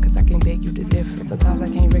isolate myself cause I can't beg you to differ. Sometimes I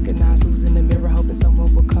can't recognize who's in the mirror. Hoping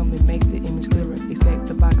someone will come and make the image clearer. Escape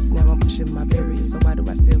the box, now I'm pushing my barrier. So why do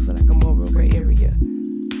I still feel like a moral gray area?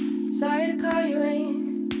 Sorry to call you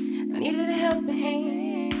in. I needed a helping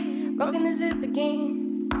hand. Broken the zip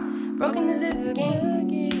again. Broken the zip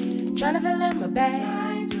again. Trying to fill up my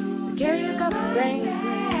bag to carry a couple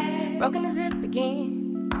grain. Broken the zip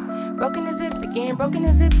again. Broken the zip again. Broken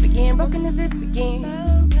the zip again. Broken the zip again.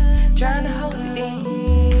 Trying to hold it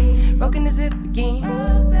in. Broken the zip again.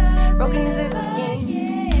 Broken the zip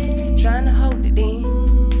again. Trying to hold it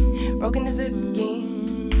in. Broken the zip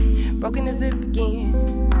again. Broken the zip again.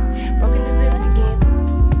 Broken the zip again.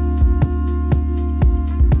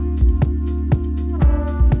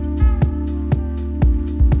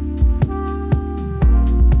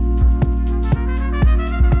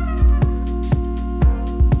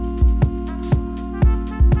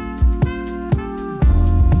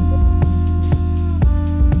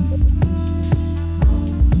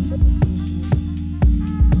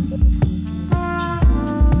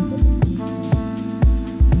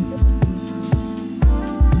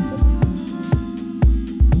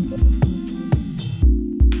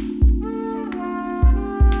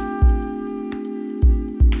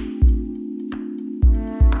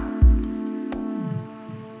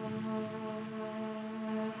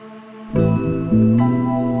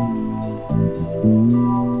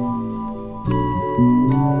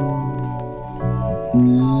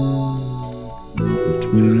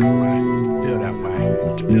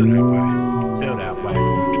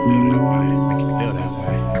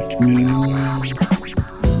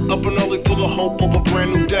 Up and early for the hope of a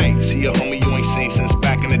brand new day. See a homie you ain't seen since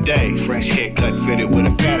back in the day. Fresh haircut fitted with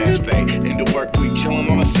a fat ass fade. Into work week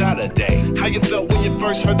chillin' on a Saturday. How you felt when you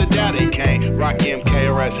first heard the daddy came? Rocky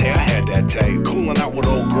MKRS, hey, I had that tape. Coolin' out with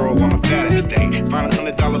old girl on a fat ass date. Find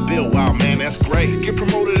 $100 bill, wow man, that's great. Get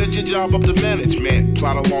promoted at your job up to management.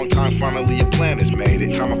 Plot a long time, finally your plan is made.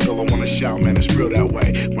 Every time I feel I wanna shout, man, it's real that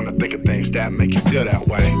way. When I think of things that make you feel that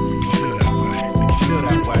way. Feel that way, make you feel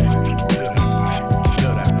that way.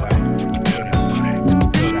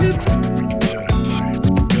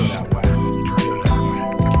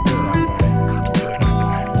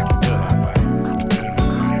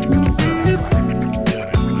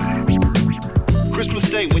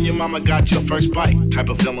 day when your mama got your first bite. Type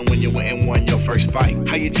of feeling when you went and won your first fight.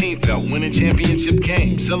 How your team felt winning championship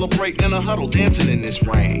games. Celebrating in a huddle, dancing in this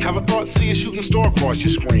rain. Have a thought, see a shooting star across your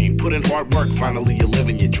screen. Put in hard work, finally you're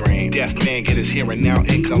living your dream. Deaf man get his hearing now,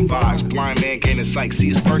 income vibes. Blind man gain his sight, see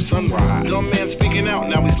his first sunrise. Dumb man speaking out,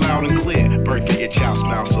 now he's loud and clear. Birth of your child,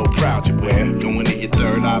 smile so proud you wear. Going in your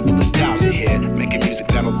third eye with nostalgia here. Making music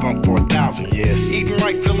that'll thump for 1,000 years. Eating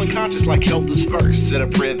right, feeling conscious like health is first. Said a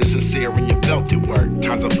prayer that's sincere and you felt it work.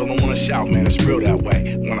 Times I feel I wanna shout, man, it's real that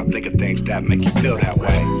way. When I think of things that make you feel that way.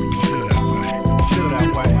 Feel that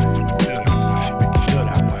way. Feel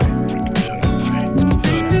that way.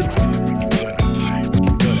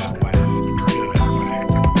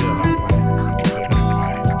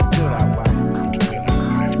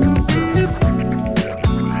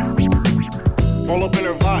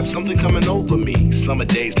 Something coming over me. Summer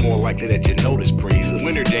days more likely that you notice breezes.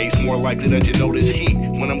 Winter days more likely that you notice heat.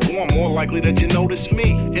 When I'm gone, more likely that you notice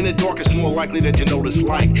me. In the dark, it's more likely that you notice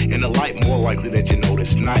light. In the light, more likely that you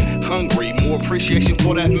notice night. Hungry, more appreciation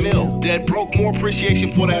for that meal. Dead broke, more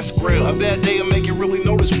appreciation for that skrill. A bad day will make you really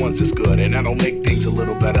notice once it's good, and that'll make things a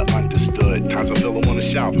little better understood. Times I feel I wanna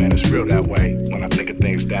shout, man, it's real that way. When I think of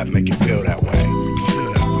things that make you feel that way. Feel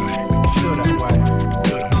that way. Feel that way.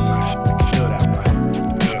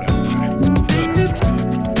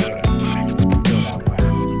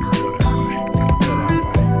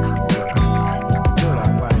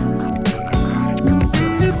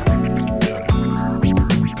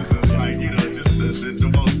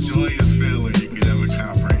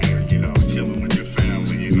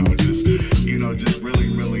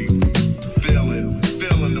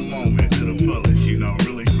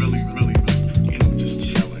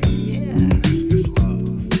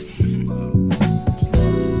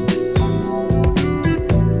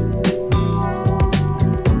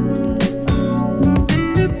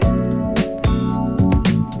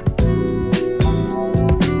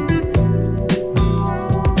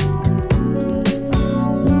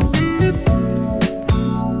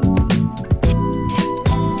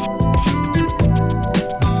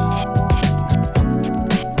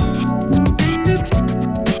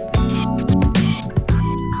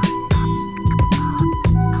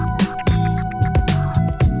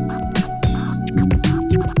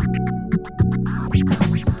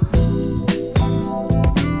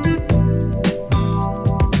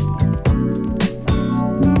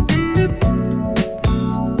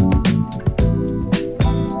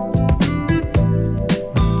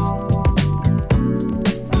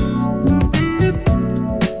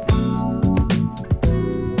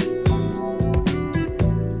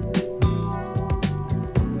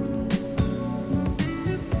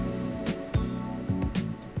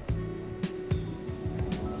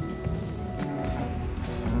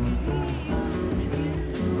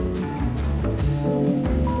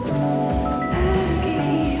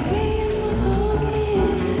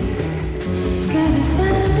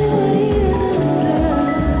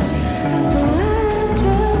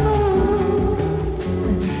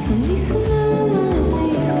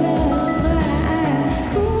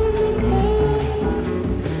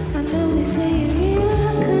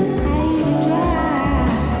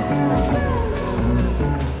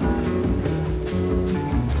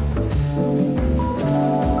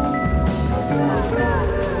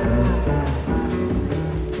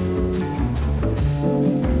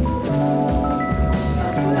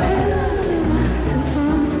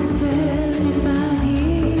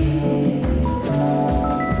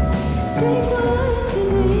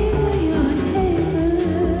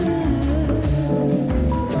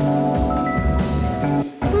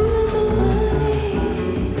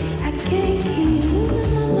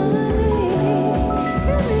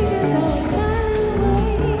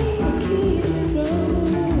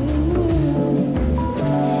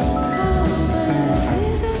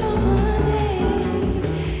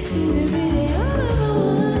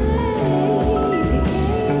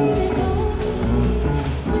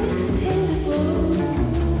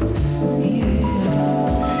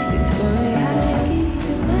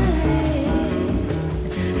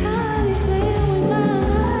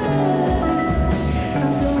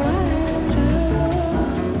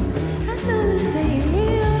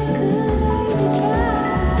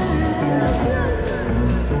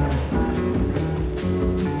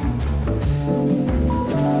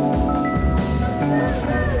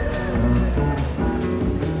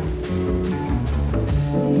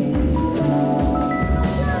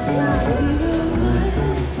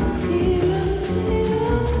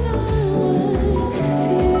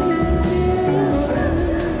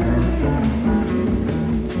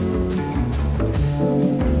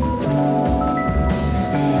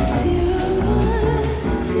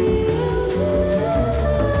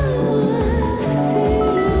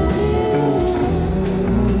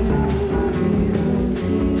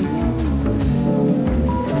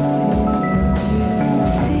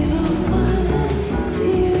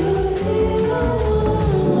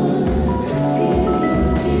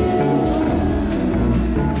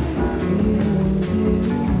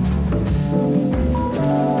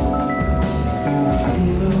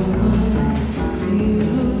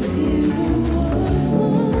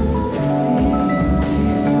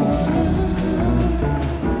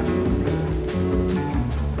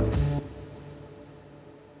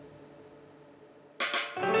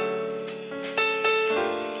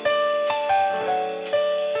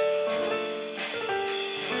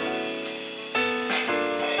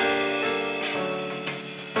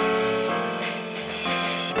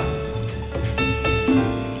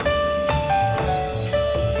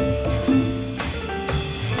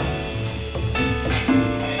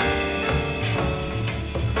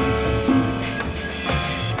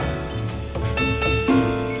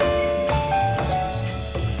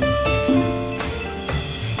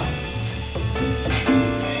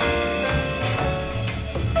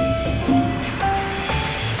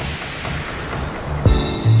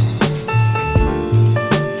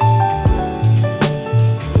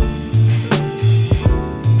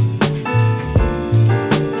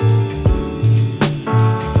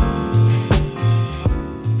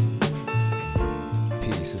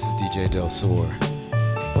 DJ Del Sur.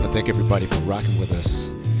 I want to thank everybody for rocking with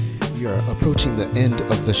us. We are approaching the end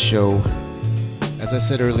of the show. As I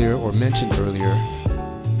said earlier, or mentioned earlier,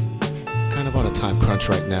 kind of on a time crunch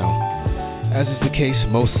right now, as is the case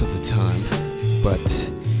most of the time, but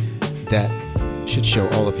that should show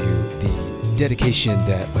all of you the dedication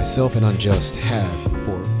that myself and Unjust have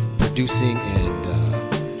for producing and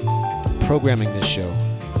programming this show,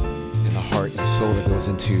 and the heart and soul that goes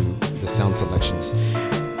into the sound selections.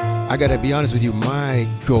 I gotta be honest with you, my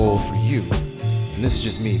goal for you, and this is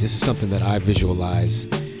just me, this is something that I visualize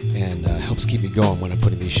and helps keep me going when I'm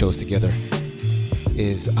putting these shows together,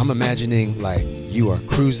 is I'm imagining like you are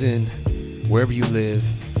cruising wherever you live,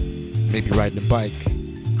 maybe riding a bike,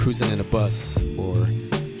 cruising in a bus, or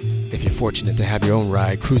if you're fortunate to have your own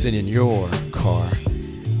ride, cruising in your car,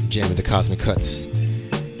 jamming to Cosmic Cuts,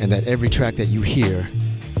 and that every track that you hear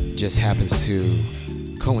just happens to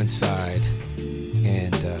coincide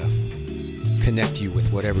and connect you with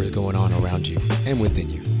whatever is going on around you and within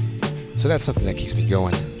you. So that's something that keeps me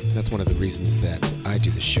going. That's one of the reasons that I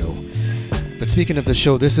do the show. But speaking of the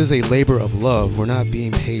show, this is a labor of love. We're not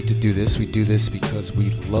being paid to do this. We do this because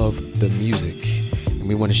we love the music and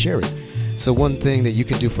we want to share it. So one thing that you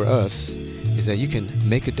can do for us is that you can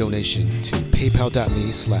make a donation to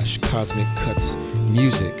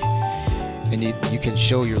paypal.me/CosmicCutsMusic. And you can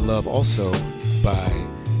show your love also by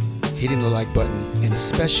hitting the like button, and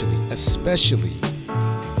especially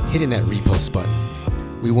hitting that repost button.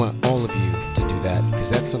 We want all of you to do that because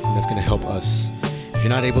that's something that's going to help us. If you're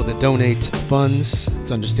not able to donate funds, it's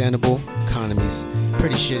understandable. Economy's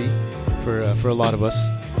pretty shitty for a lot of us.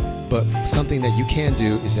 But something that you can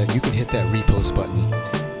do is that you can hit that repost button,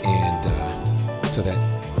 and so that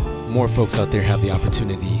more folks out there have the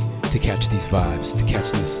opportunity to catch these vibes, to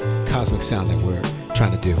catch this cosmic sound that we're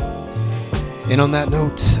trying to do. And on that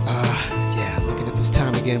note, looking at this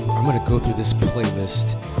time again, I'm going to go through this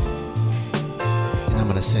playlist and I'm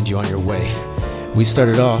going to send you on your way. We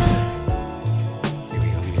started off, here we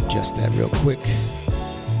go, let me adjust that real quick.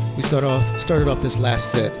 We started off this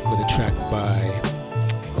last set with a track by,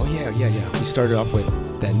 we started off with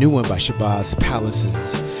that new one by Shabazz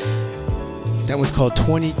Palaces. That one's called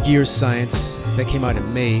 20 Gear Science. That came out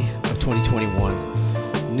in May of 2021.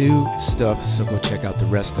 New stuff, so go check out the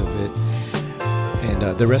rest of it. And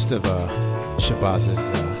the rest of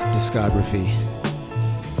Shabazz's discography.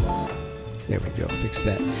 There we go, fix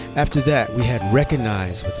that. After that, we had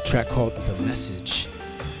Recognize with a track called The Message.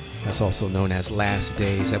 That's also known as Last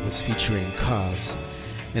Days. That was featuring Cause.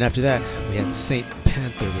 And after that, we had Saint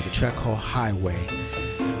Panther with a track called Highway.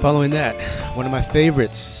 Following that, one of my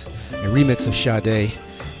favorites, a remix of Sade.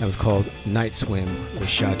 That was called Night Swim with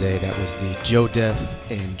Sade. That was the Joe Def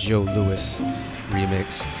and Joe Lewis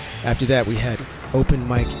remix. After that, we had Open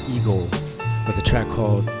Mike Eagle with a track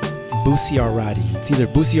called Busiarati. It's either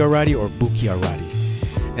Busiarati or Bukiarati.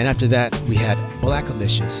 And after that, we had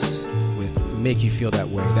Blackalicious with Make You Feel That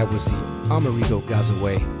Way. That was the Amerigo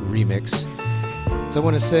Gazaway remix. So I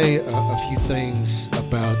want to say a few things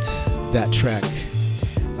about that track.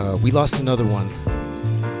 We lost another one.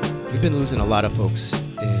 We've been losing a lot of folks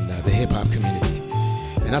in the hip-hop community.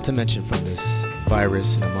 And not to mention from this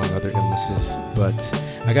virus and among other illnesses, but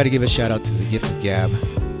I got to give a shout out to the Gift of Gab,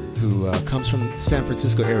 who comes from the San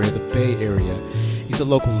Francisco area, the Bay Area. He's a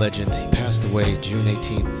local legend. He passed away June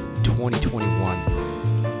 18th, 2021,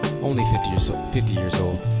 only 50 years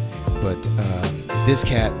old. But this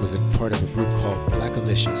cat was a part of a group called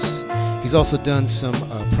Blackalicious. He's also done some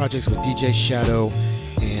projects with DJ Shadow,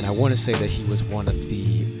 and I want to say that he was one of the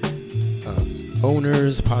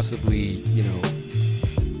owners, possibly,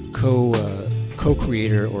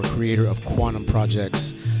 co-creator or creator of Quantum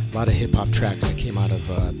Projects. A lot of hip-hop tracks that came out of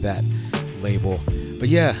that label. But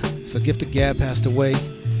yeah, so Gifted Gab passed away.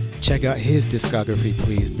 Check out his discography,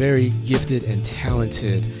 please. Very gifted and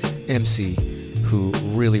talented MC who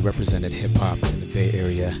really represented hip-hop in the Bay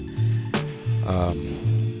Area.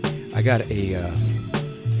 I got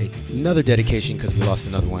another dedication because we lost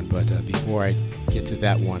another one, but before I get to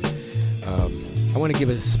that one, I want to give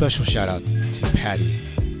a special shout out to Patty.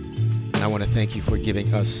 And I want to thank you for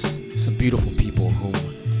giving us some beautiful people whom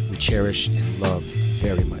we cherish and love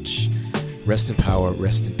very much. Rest in power,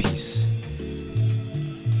 rest in peace.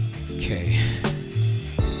 Okay.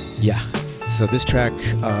 Yeah. So this track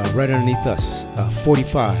right underneath us,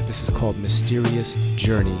 45, this is called Mysterious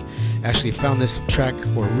Journey. Actually found this track,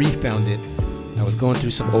 or refound it. I was going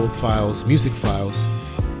through some old files, music files,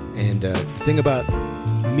 and the thing about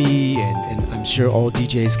me, and I'm sure all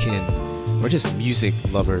DJs can, or just music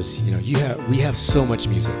lovers, we have so much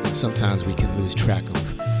music, and sometimes we can lose track of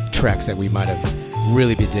tracks that we might have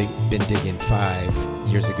really been digging 5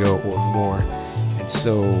 years ago or more. And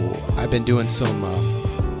so I've been doing some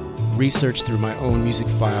research through my own music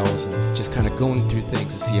files and just kind of going through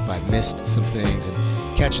things to see if I missed some things and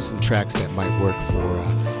catching some tracks that might work for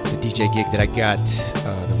the DJ gig that I got,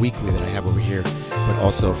 the weekly that I have over here, but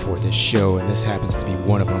also for this show, and this happens to be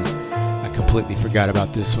one of them. I completely forgot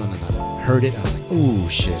about this one, and I heard it. I was like, oh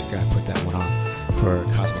shit, I gotta put that one on for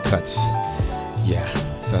Cosmic Cuts. Yeah,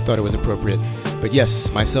 so I thought it was appropriate. But yes,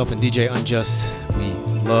 myself and DJ Unjust, we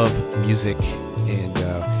love music, and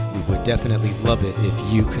we would definitely love it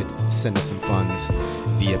if you could send us some funds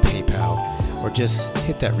via PayPal or just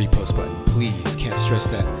hit that repost button, please. Can't stress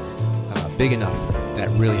that big enough. That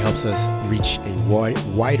really helps us reach a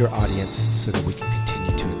wider audience so that we can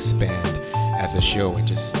continue to expand as a show and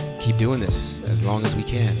just keep doing this as long as we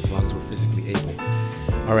can, as long as we're physically able.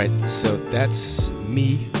 All right, so that's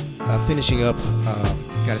me finishing up.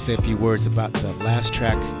 Gotta say a few words about the last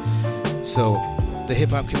track. So the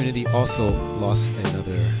hip-hop community also lost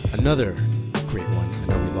another great one. I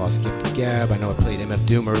know we lost Gifted Gab. I know I played MF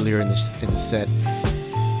Doom earlier in the set.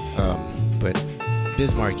 But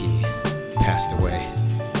Biz Markie passed away.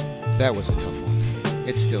 That was a tough one.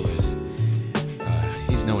 It still is.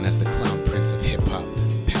 He's known as the Clown Prince of hip-hop.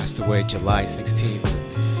 Passed away July 16th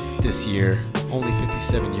of this year, only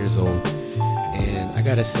 57 years old. And I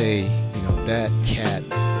gotta say, that cat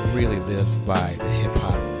really lived by the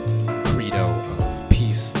hip-hop credo of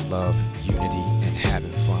peace, love, unity, and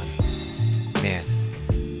having fun. Man,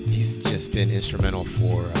 he's just been instrumental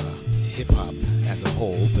for hip-hop as a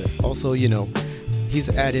whole, but also, he's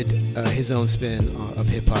added his own spin of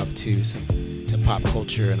hip-hop to pop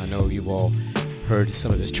culture, and I know you've all heard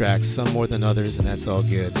some of his tracks, some more than others, and that's all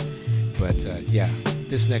good. But yeah,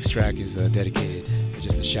 this next track is dedicated,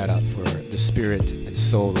 just a shout out for the spirit and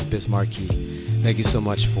soul of Biz Markie. Thank you so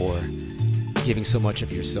much for giving so much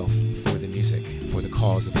of yourself for the music, for the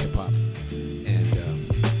cause of hip hop. And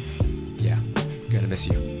yeah, gonna miss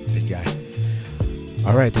you, big guy.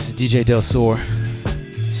 All right, this is DJ Del Sur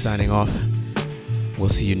signing off. We'll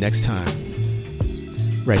see you next time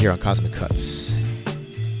right here on Cosmic Cuts.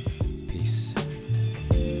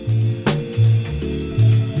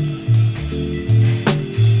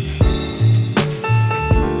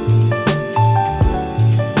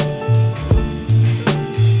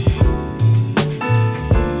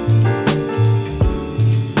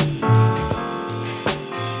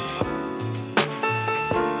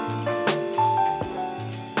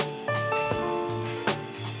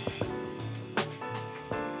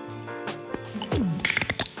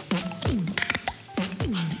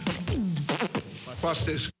 Watch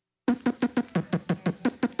this.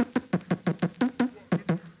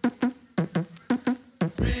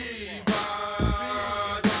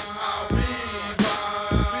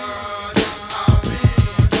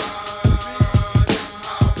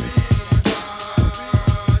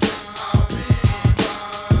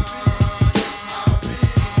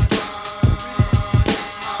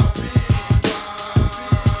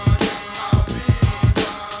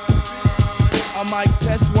 Mic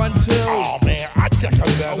test 1 2. Oh man, I check her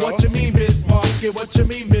better. What you mean, Bismarck? What you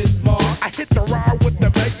mean, Bismarck? I hit the ride with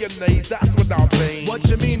the mayonnaise, that's what I mean. What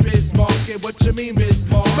you mean, Bismarck? What you mean,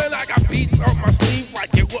 Bismarck? Man, I got beats on my sleeve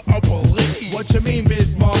like you wouldn't believe. What you mean,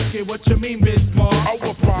 Bismarck? What you mean, Bismarck? Oh,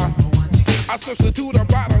 with I substitute a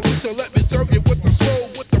bottle, so let me serve you with the soul,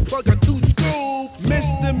 with the plug of 2 scoops.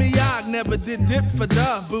 Mr. Miyagi never did dip for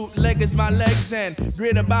the bootleggers, my legs and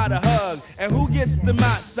grit about a hug. And who gets the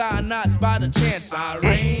knots? I knots by the chance. I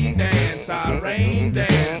rain dance.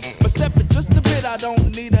 But step it just a bit, I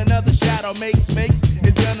don't need another shadow. Makes,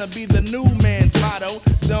 it's gonna be the new man's motto.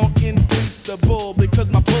 Don't increase the bull, because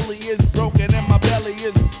my pulley is broken and my belly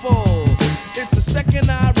is full. It's a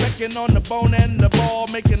second I reckon on the bone and the ball,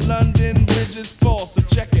 making London bridges fall, so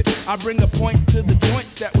check it. I bring a point to the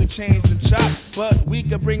joints that we changed and chop, but we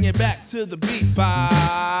could bring it back to the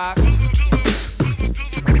beatbox.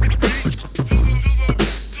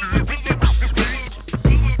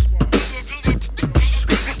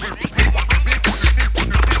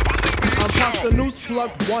 I'm Pasta Noose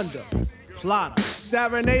Plug Wonder, plotter,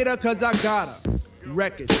 serenader cause I got her.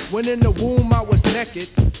 Record, when in the womb I was naked.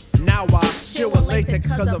 Now I chill with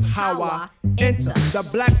latex cause of how I enter the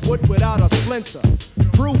black wood without a splinter.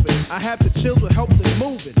 Prove it, I have the chills with helps in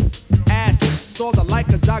moving. Acid, saw the light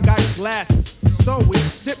cause I got glasses. So we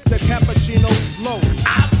sip the cappuccino slowly.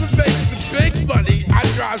 Observation, big money, I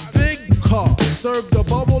drive big car. Serve the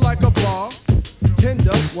bubble like a bar.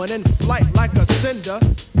 Tender, when in flight like a cinder.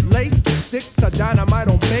 Lace, sticks of dynamite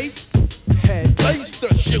on base. Head, lace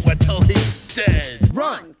the shoe until he's dead.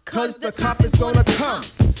 Run, cause the cop is gonna come.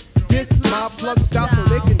 Diss my plug style so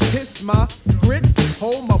they can kiss my grits.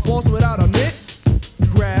 Hold my balls without a mitt.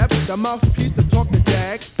 Grab the mouthpiece to talk to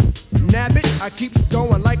dag. Nab it, I keeps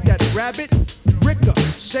going like that rabbit. Ricker,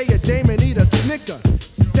 Shay a dame and eat a snicker.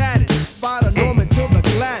 Satisfied a Norman till the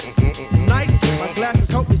Gladys. Night, my glasses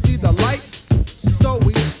help me see the light. So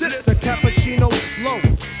we sip the cappuccino slow.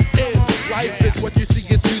 Life is what you see,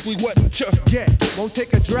 is usually what you get. Won't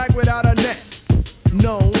take a drag without a net.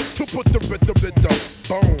 Known to put the rhythm in the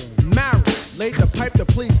bone. Mary laid the pipe to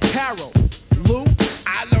please Carol. Lou,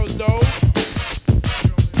 I don't know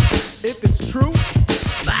if it's true.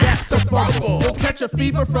 That's a fumble. We'll catch a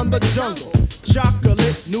fever from the jungle.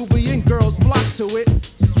 Chocolate, Nubian girls flock to it.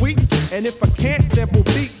 Sweets, and if I can't sample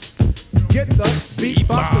beats, get the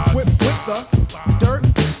beatbox equipped with the dirt.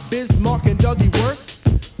 Bismarck and Dougie works.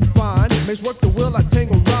 Fine, makes work the will, I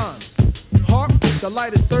tangle rhymes. Hark, the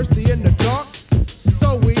light is thirsty in the dark.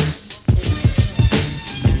 So we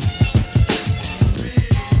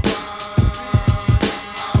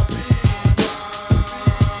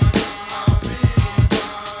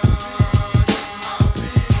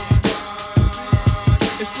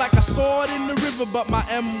it's like a sword in the river, but my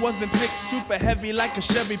M wasn't thick. Super heavy like a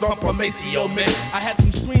Chevy pump a Maceo mix. I had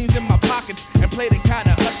some screens in my pockets and played it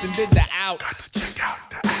kinda hush and did the outs. Got to check out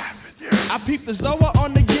the avenue. I peeped the Zoa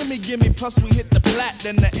on the gimme, plus we hit the plat.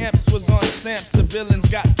 Then the amps was on Samps, the villains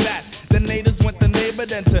got fat. The natives went the neighbor,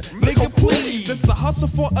 then to nigga please. It's a hustle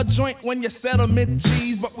for a joint when you settlement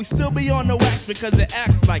cheese, but we still be on the wax because it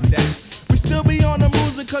acts like that. We still be on the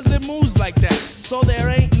moves because it moves like that. So there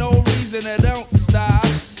ain't no reason to don't stop,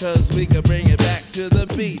 cause we can bring it back to the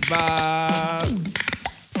beat box.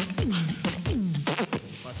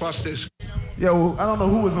 Watch this. Yo, I don't know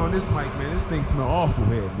who was on this mic, man. This thing smell awful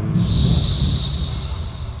here, man.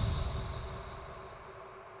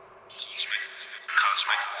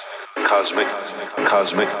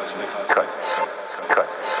 Cosmic cuts.